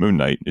Moon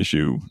Knight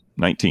issue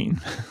 19.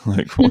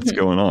 Like, what's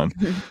going on?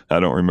 I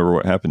don't remember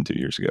what happened 2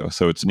 years ago.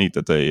 So it's neat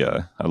that they,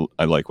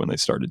 I like when they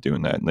started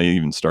doing that. And they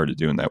even started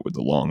doing that with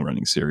the long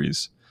running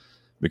series,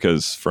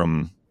 because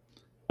from,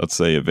 let's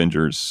say,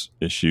 Avengers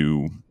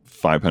issue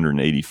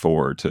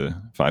 584 to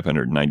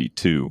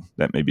 592,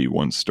 that may be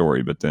one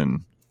story, but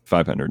then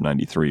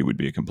 593 would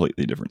be a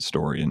completely different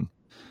story. And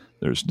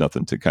there's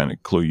nothing to kind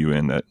of clue you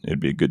in that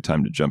it'd be a good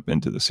time to jump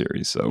into the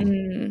series. So,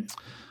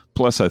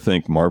 plus, I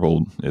think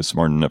Marvel is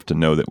smart enough to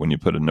know that when you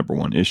put a number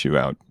 1 issue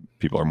out,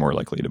 people are more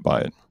likely to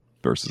buy it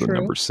versus a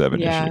number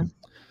 7 issue.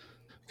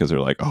 Because they're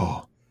like,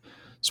 oh,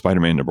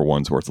 Spider-Man number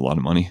 1's worth a lot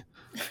of money.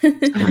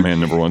 Spider-Man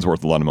number 1's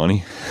worth a lot of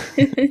money.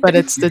 But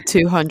it's the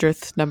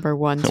 200th number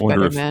 1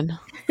 Spider-Man.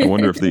 I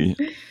wonder if the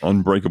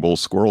Unbreakable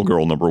Squirrel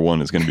Girl number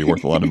 1 is going to be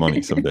worth a lot of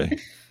money someday.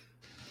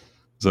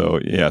 So,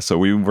 yeah, so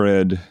we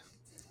read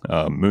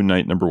Moon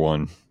Knight number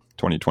 1,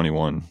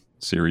 2021,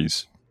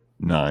 series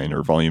 9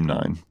 or volume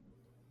 9.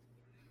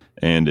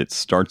 And it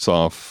starts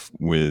off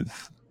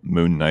with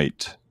Moon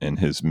Knight and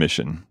his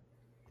mission.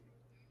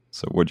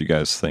 So what do you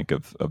guys think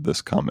of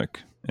this comic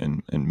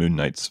and Moon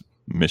Knight's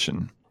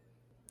mission?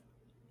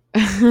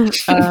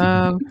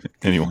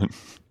 Anyone?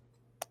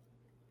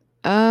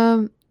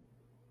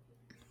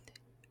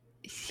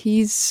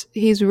 He's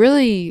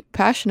really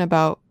passionate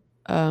about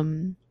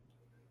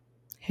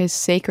his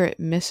sacred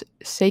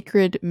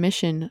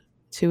mission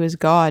to his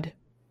god,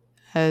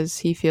 as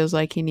he feels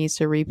like he needs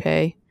to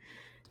repay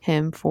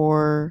him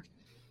for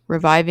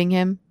reviving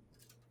him.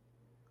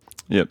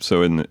 Yep.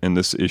 So in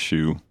this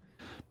issue,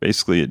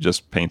 basically it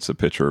just paints a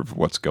picture of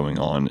what's going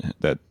on.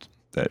 That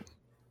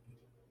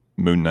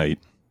Moon Knight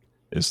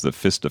is the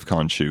fist of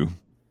Khonshu.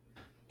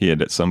 He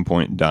had at some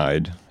point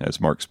died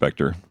as Mark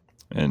Spector,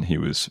 and he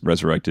was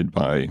resurrected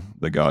by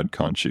the god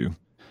Khonshu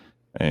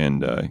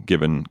and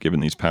given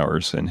these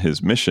powers. And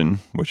his mission,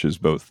 which is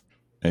both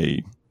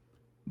a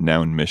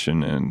noun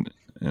mission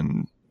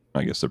and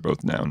I guess they're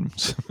both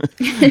nouns,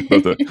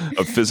 both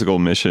a physical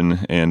mission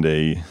and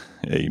a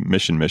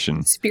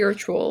mission.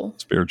 Spiritual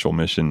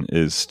mission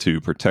is to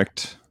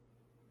protect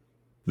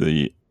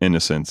the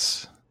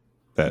innocents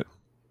that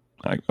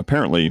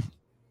apparently,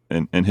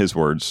 in his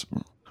words,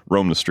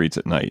 roam the streets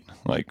at night.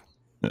 Like,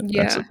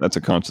 that's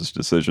a conscious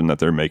decision that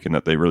they're making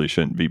that they really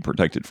shouldn't be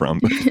protected from.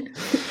 But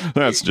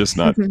that's just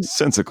not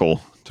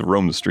sensical to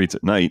roam the streets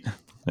at night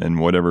in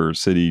whatever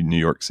city, New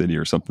York City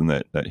or something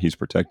that he's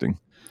protecting.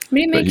 I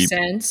mean, it makes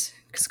sense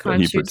because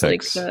Khonshu's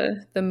like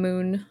the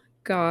moon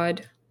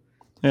god.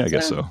 Yeah, I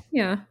guess so.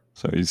 Yeah.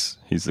 So he's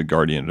the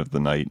guardian of the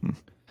night, and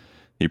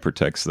he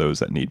protects those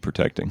that need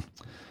protecting.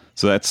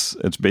 So it's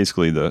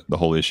basically the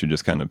whole issue.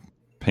 Just kind of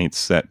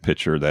paints that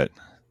picture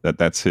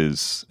that's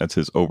his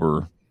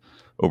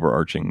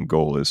overarching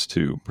goal is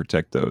to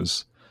protect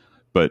those.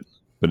 But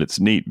it's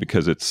neat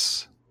because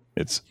it's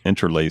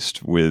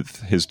interlaced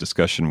with his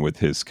discussion with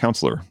his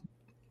counselor.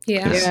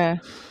 Yeah.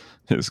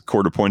 His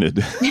court-appointed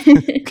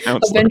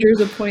counselor. Avengers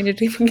appointed.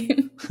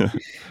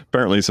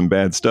 Apparently some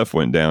bad stuff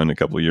went down a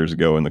couple of years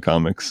ago in the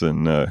comics,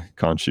 and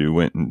Khonshu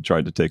went and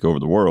tried to take over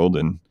the world,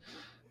 and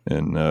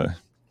in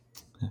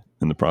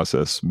the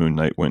process, Moon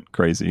Knight went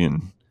crazy,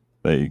 and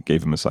they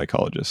gave him a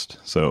psychologist.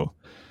 So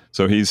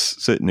he's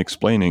sitting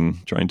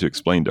trying to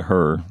explain to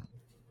her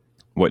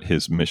what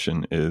his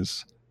mission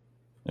is,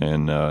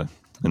 and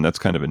that's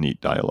kind of a neat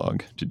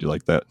dialogue. Did you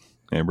like that,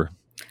 Amber?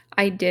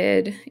 I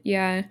did,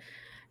 yeah.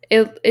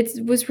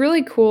 It was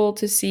really cool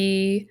to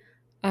see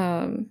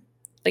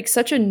like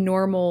such a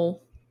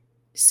normal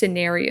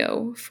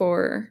scenario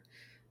for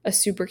a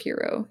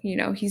superhero. You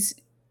know, he's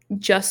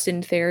just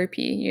in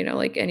therapy, you know,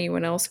 like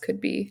anyone else could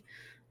be.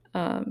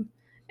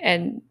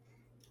 And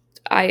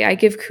I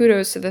give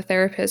kudos to the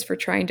therapist for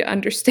trying to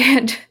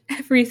understand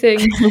everything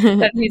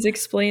that he's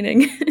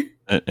explaining.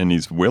 And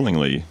he's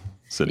willingly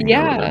sitting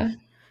there.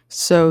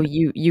 So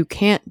you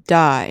can't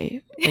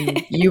die,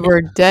 and you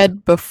were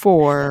dead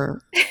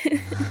before.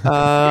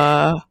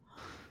 But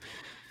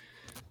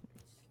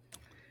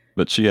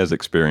she has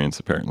experience,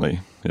 apparently.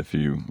 If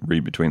you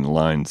read between the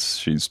lines,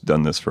 she's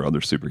done this for other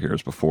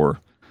superheroes before.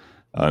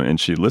 And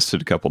she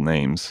listed a couple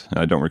names.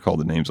 I don't recall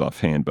the names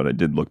offhand, but I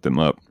did look them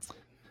up.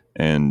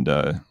 And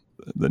the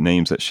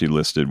names that she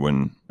listed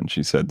when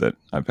she said that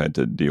I've had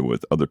to deal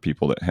with other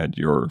people that had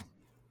your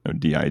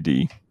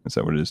DID. Is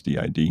that what it is,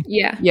 DID?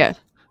 Yeah. Yeah.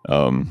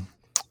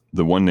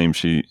 The one name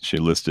she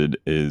listed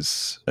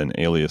is an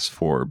alias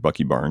for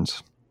Bucky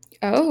Barnes.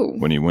 Oh.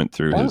 When he went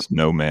through his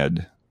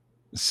Nomad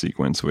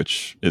sequence,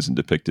 which isn't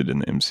depicted in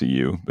the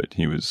MCU, but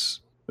he was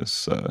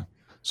this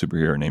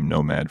superhero named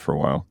Nomad for a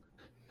while.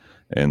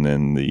 And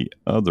then the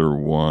other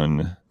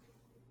one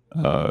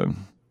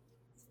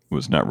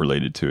was not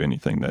related to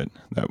anything that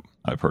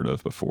I've heard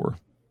of before,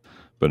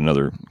 but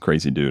another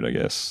crazy dude, I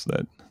guess,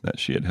 that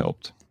she had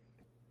helped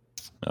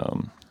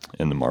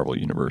in the Marvel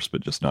universe,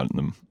 but just not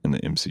in the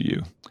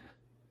MCU.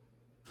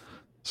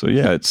 So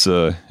yeah, it's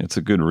a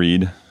good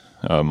read.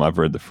 I've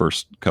read the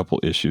first couple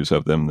issues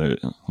of them.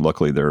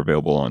 Luckily, they're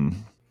available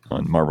on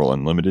Marvel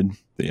Unlimited,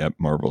 the app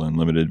Marvel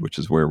Unlimited, which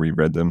is where we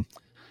read them.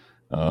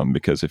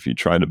 because if you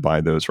try to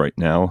buy those right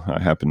now, I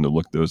happen to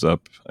look those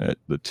up at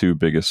the two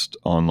biggest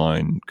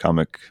online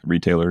comic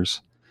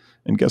retailers,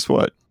 and guess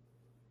what?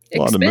 A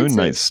lot of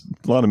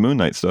Moon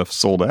Knight stuff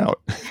sold out.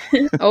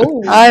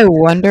 Oh, I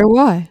wonder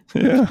why.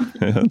 Yeah,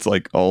 it's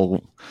like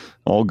all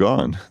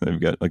gone. They've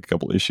got like a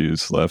couple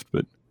issues left,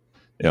 but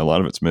yeah, a lot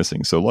of it's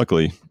missing. So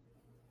luckily,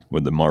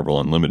 with the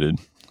Marvel Unlimited,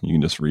 you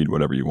can just read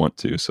whatever you want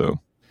to. So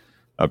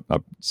I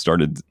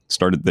started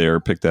there,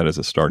 picked that as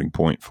a starting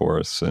point for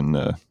us, and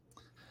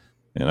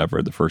I've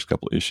read the first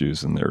couple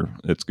issues, and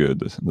it's good.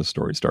 The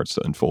story starts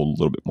to unfold a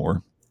little bit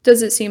more.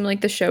 does it seem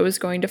like the show is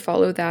going to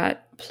follow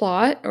that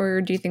plot,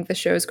 or do you think the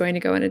show is going to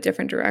go in a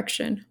different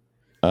direction?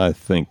 I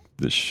think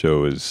the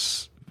show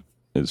is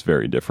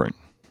very different.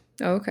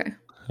 Oh, okay.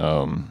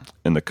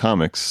 In the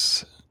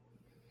comics,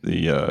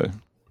 the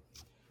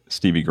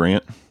Stephen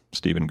Grant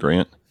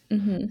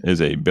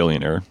is a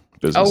billionaire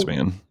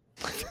businessman.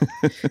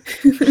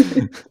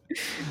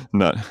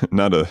 not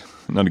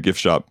a gift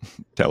shop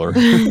teller.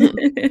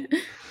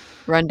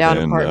 Rundown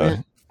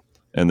apartment.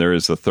 And there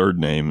is a third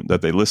name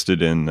that they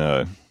listed in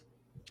the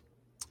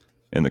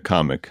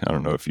comic. I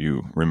don't know if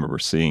you remember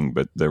seeing,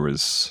 but there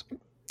was,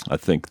 I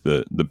think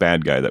the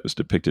bad guy that was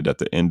depicted at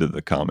the end of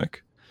the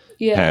comic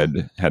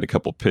had a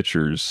couple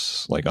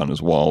pictures like on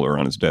his wall or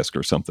on his desk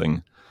or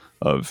something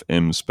of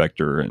M.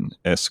 Spector and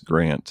S.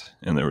 Grant,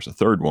 and there was a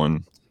third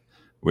one,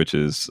 which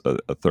is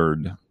a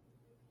third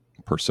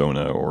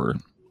persona or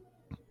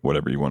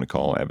whatever you want to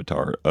call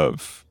avatar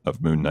of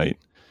Moon Knight,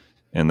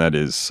 and that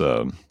is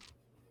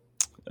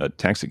a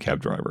taxi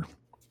cab driver.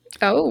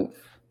 Oh.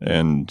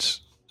 And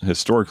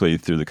historically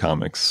through the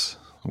comics,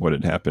 what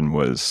had happened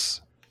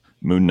was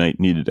Moon Knight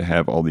needed to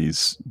have all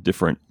these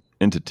different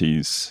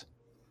entities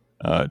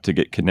to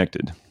get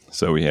connected.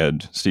 So we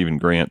had Stephen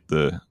Grant,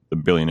 the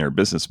billionaire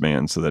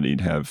businessman, so that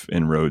he'd have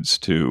inroads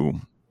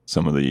to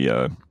some of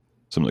the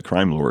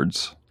crime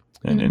lords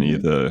and any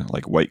of the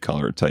like white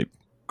collar type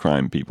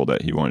crime people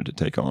that he wanted to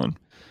take on.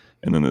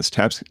 And then this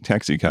taxi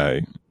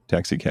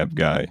cab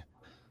guy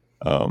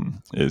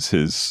is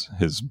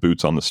his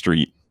boots on the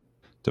street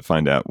to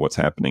find out what's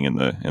happening in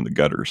the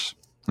gutters.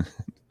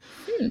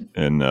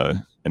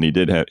 And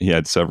he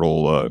had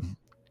several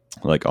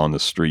like on the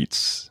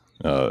streets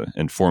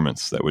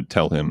informants that would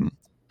tell him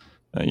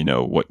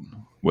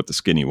what the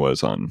skinny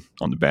was on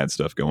the bad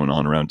stuff going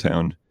on around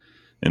town.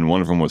 And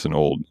one of them was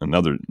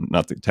not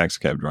the taxi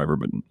cab driver,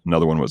 but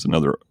another one was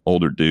another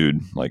older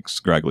dude, like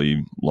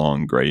scraggly,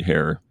 long gray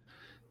hair.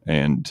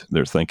 And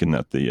they're thinking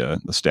that the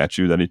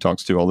statue that he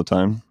talks to all the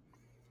time,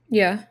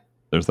 they're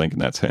thinking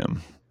that's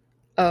him.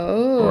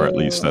 Oh. Or at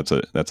least that's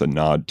a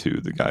nod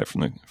to the guy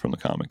from the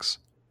comics.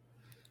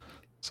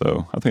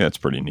 So I think that's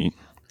pretty neat.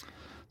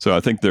 So I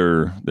think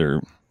they're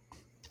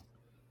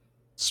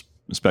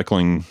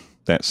speckling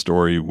that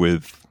story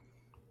with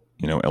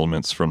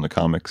elements from the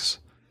comics,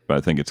 but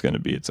I think it's going to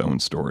be its own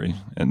story.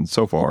 And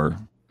so far,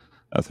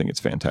 I think it's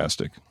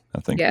fantastic.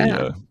 I think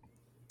the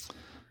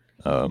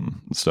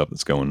stuff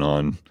that's going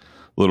on,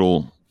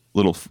 little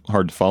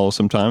hard to follow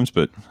sometimes,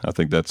 but I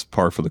think that's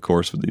par for the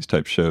course with these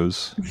type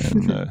shows,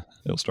 and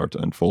it'll start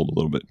to unfold a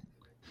little bit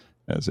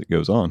as it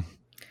goes on.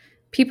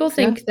 People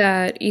think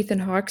that Ethan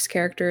Hawke's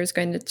character is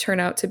going to turn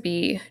out to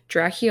be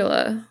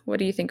Dracula. What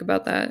do you think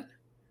about that?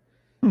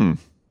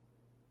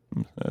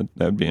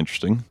 That'd be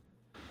interesting.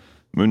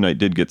 Moon Knight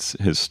did get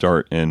his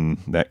start in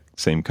that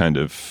same kind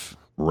of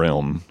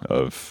realm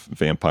of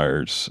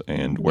vampires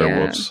and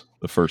werewolves.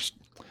 The first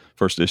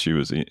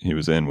issue he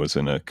was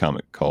in a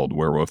comic called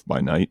Werewolf by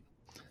Night,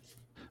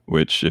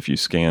 which if you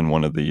scan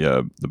one of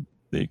the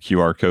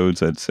QR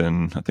codes that's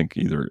in, I think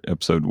either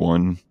episode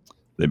 1,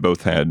 they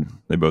both had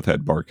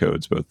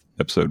barcodes. Both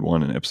episode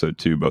 1 and episode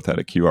 2 both had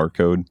a QR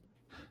code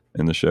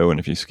in the show, and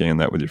if you scan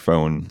that with your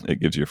phone, it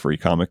gives you a free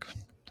comic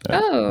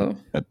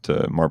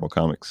at Marvel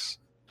Comics,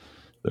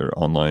 their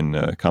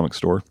online comic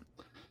store.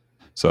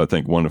 So I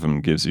think one of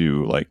them gives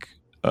you like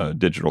a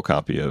digital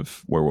copy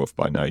of Werewolf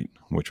by Night,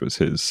 which was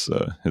his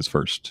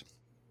first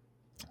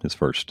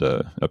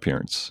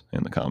appearance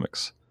in the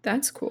comics.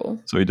 That's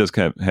cool. So he does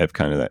have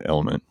kind of that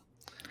element.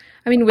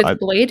 I mean, with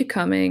Blade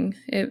coming,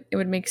 it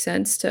would make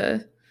sense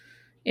to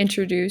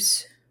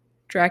introduce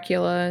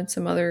Dracula and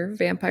some other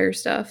vampire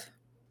stuff.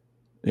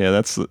 Yeah,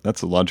 that's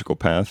a logical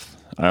path.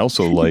 I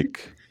also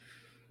like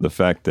the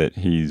fact that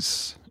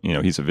he's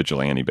a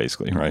vigilante,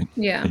 basically, right?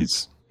 Yeah.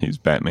 He's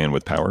Batman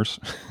with powers,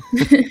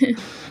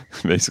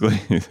 basically,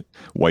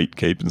 white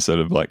cape instead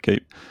of black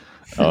cape.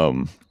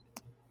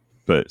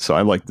 But so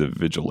I like the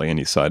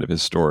vigilante side of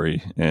his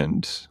story,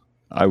 and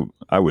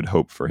I would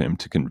hope for him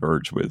to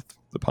converge with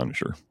the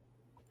Punisher.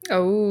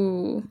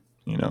 Oh.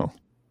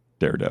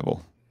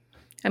 Daredevil.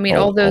 I mean,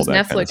 all those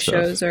Netflix kind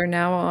of shows are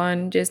now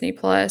on Disney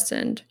Plus,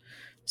 and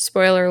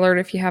spoiler alert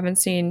if you haven't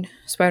seen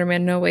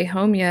Spider-Man No Way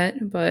Home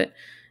yet, but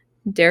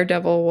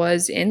Daredevil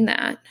was in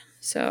that.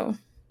 So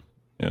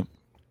yeah.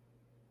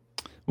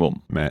 Well,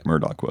 Matt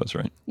Murdock was,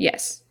 right?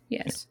 Yes.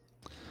 Yes.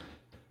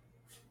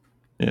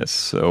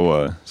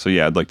 So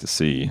yeah, I'd like to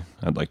see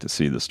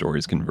the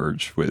stories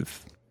converge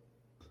with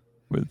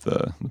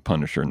the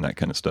Punisher and that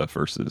kind of stuff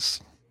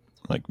versus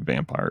like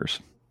vampires.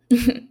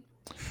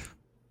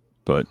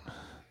 But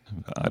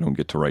I don't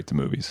get to write the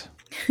movies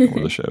or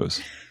the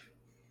shows.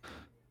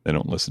 They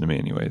don't listen to me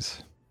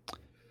anyways.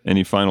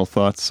 Any final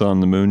thoughts on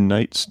the Moon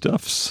Knight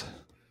stuffs?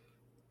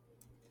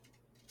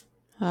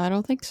 I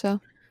don't think so.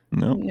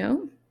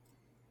 No.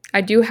 I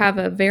do have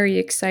a very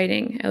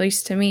exciting, at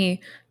least to me,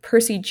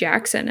 Percy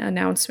Jackson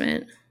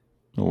announcement.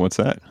 Well, what's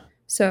that?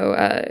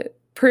 So,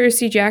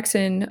 Percy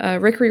Jackson,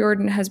 Rick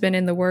Riordan has been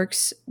in the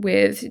works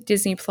with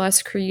Disney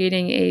Plus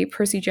creating a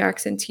Percy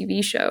Jackson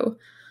TV show.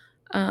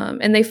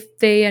 And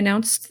they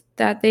announced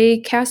that they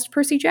cast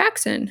Percy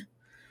Jackson.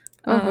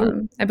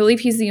 I believe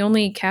he's the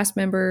only cast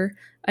member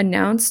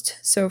announced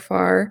so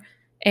far,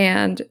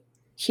 and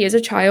he is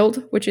a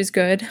child, which is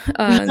good.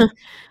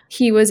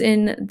 He was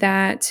in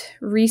that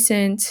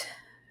recent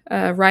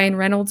Ryan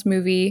Reynolds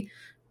movie,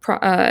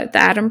 The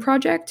Adam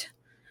Project.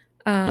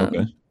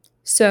 Okay.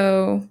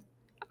 So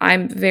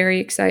I'm very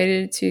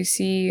excited to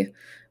see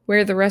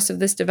where the rest of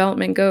this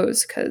development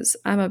goes, because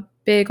I'm a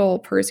big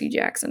old Percy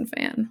Jackson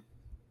fan.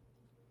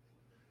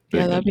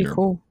 Yeah, that'd be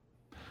cool.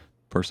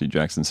 Percy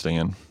Jackson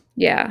stan.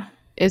 Yeah.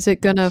 Is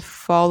it going to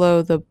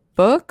follow the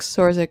books,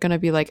 or is it going to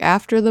be like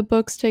after the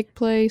books take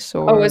place?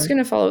 Or... Oh, it's going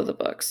to follow the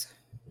books.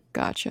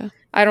 Gotcha.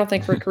 I don't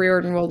think Rick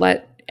Riordan will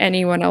let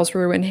anyone else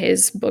ruin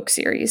his book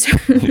series.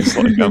 He's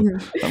like, I'm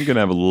going to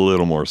have a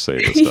little more say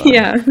this time.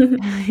 Yeah.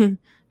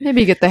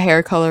 Maybe get the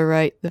hair color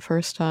right the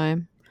first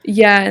time.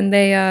 Yeah, and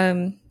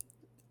they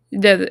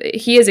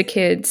he is a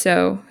kid,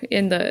 so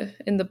in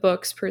the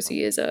books,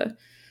 Percy is a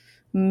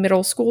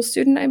middle school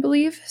student, I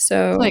believe.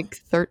 So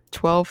like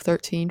 12,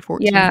 13,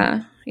 14.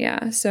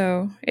 Yeah.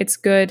 So it's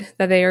good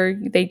that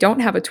they don't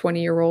have a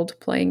 20-year-old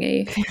playing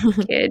a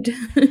kid.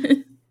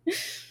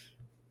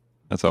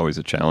 That's always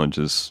a challenge,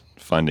 is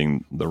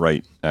finding the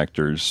right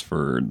actors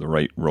for the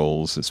right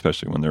roles,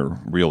 especially when they're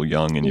real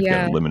young and you've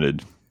got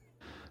limited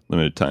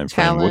time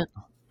frame.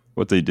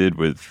 What they did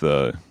with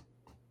the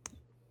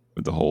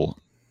whole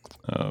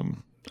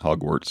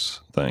Hogwarts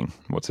thing.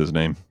 What's his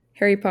name?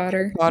 Harry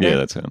Potter. Yeah,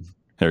 that's him.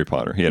 Harry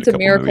Potter. He had it's a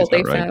couple miracle movies they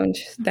out, right? found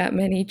that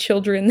many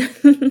children.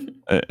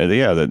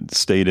 Yeah, that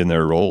stayed in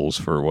their roles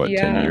for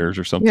 10 years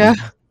or something. Yeah,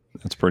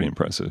 that's pretty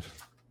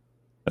impressive.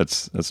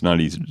 That's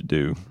not easy to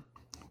do,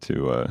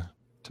 to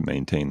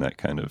maintain that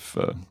kind of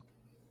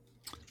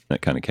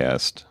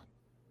cast.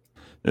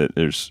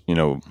 There's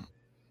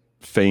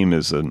fame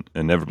is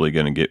inevitably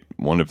going to get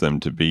one of them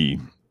to be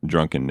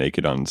drunk and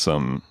naked on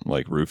some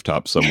like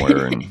rooftop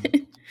somewhere,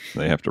 and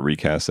they have to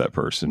recast that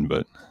person.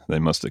 But they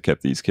must have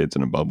kept these kids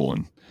in a bubble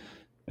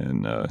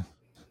and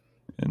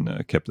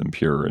kept them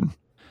pure,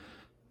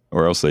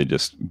 or else they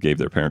just gave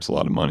their parents a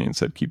lot of money and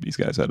said, keep these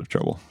guys out of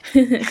trouble.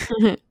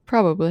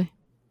 Probably.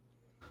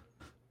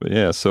 But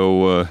yeah,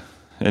 so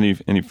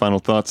any final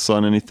thoughts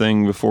on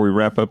anything before we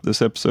wrap up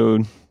this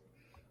episode?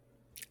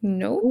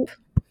 Nope.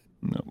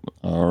 No.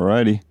 All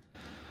righty.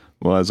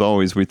 Well, as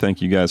always, we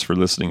thank you guys for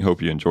listening.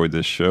 Hope you enjoyed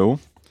this show.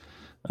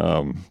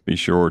 Be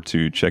sure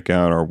to check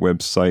out our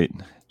website,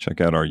 check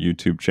out our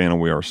YouTube channel.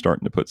 We are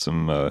starting to put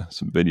some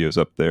videos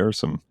up there,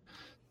 some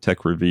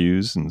tech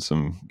reviews and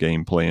some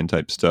gameplay and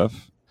type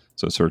stuff.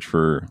 So search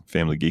for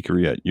Family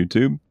Geekery at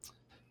YouTube,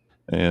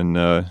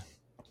 and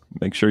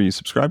make sure you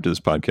subscribe to this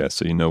podcast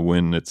so you know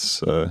when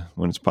it's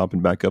popping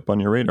back up on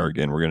your radar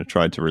again. We're going to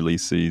try to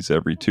release these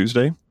every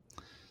Tuesday.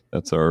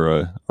 That's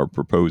our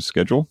proposed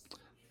schedule.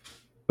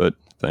 But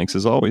thanks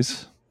as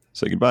always.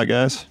 Say goodbye,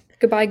 guys.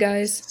 Goodbye,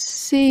 guys.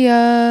 See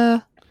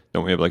ya.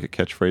 Don't we have like a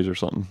catchphrase or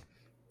something?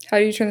 How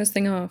do you turn this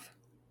thing off?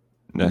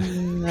 No.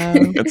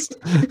 that's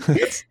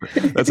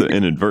an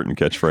inadvertent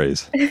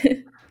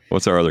catchphrase.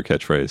 What's our other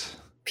catchphrase?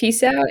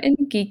 Peace out and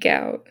geek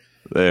out.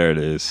 There it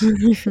is.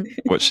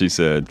 What she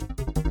said.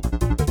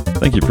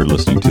 Thank you for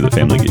listening to the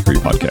Family Geekery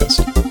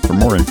Podcast. For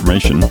more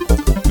information,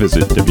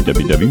 visit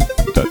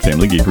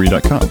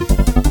www.familygeekery.com.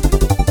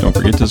 Don't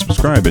forget to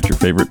subscribe at your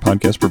favorite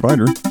podcast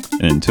provider.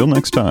 And until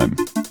next time,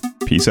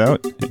 peace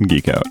out and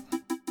geek out.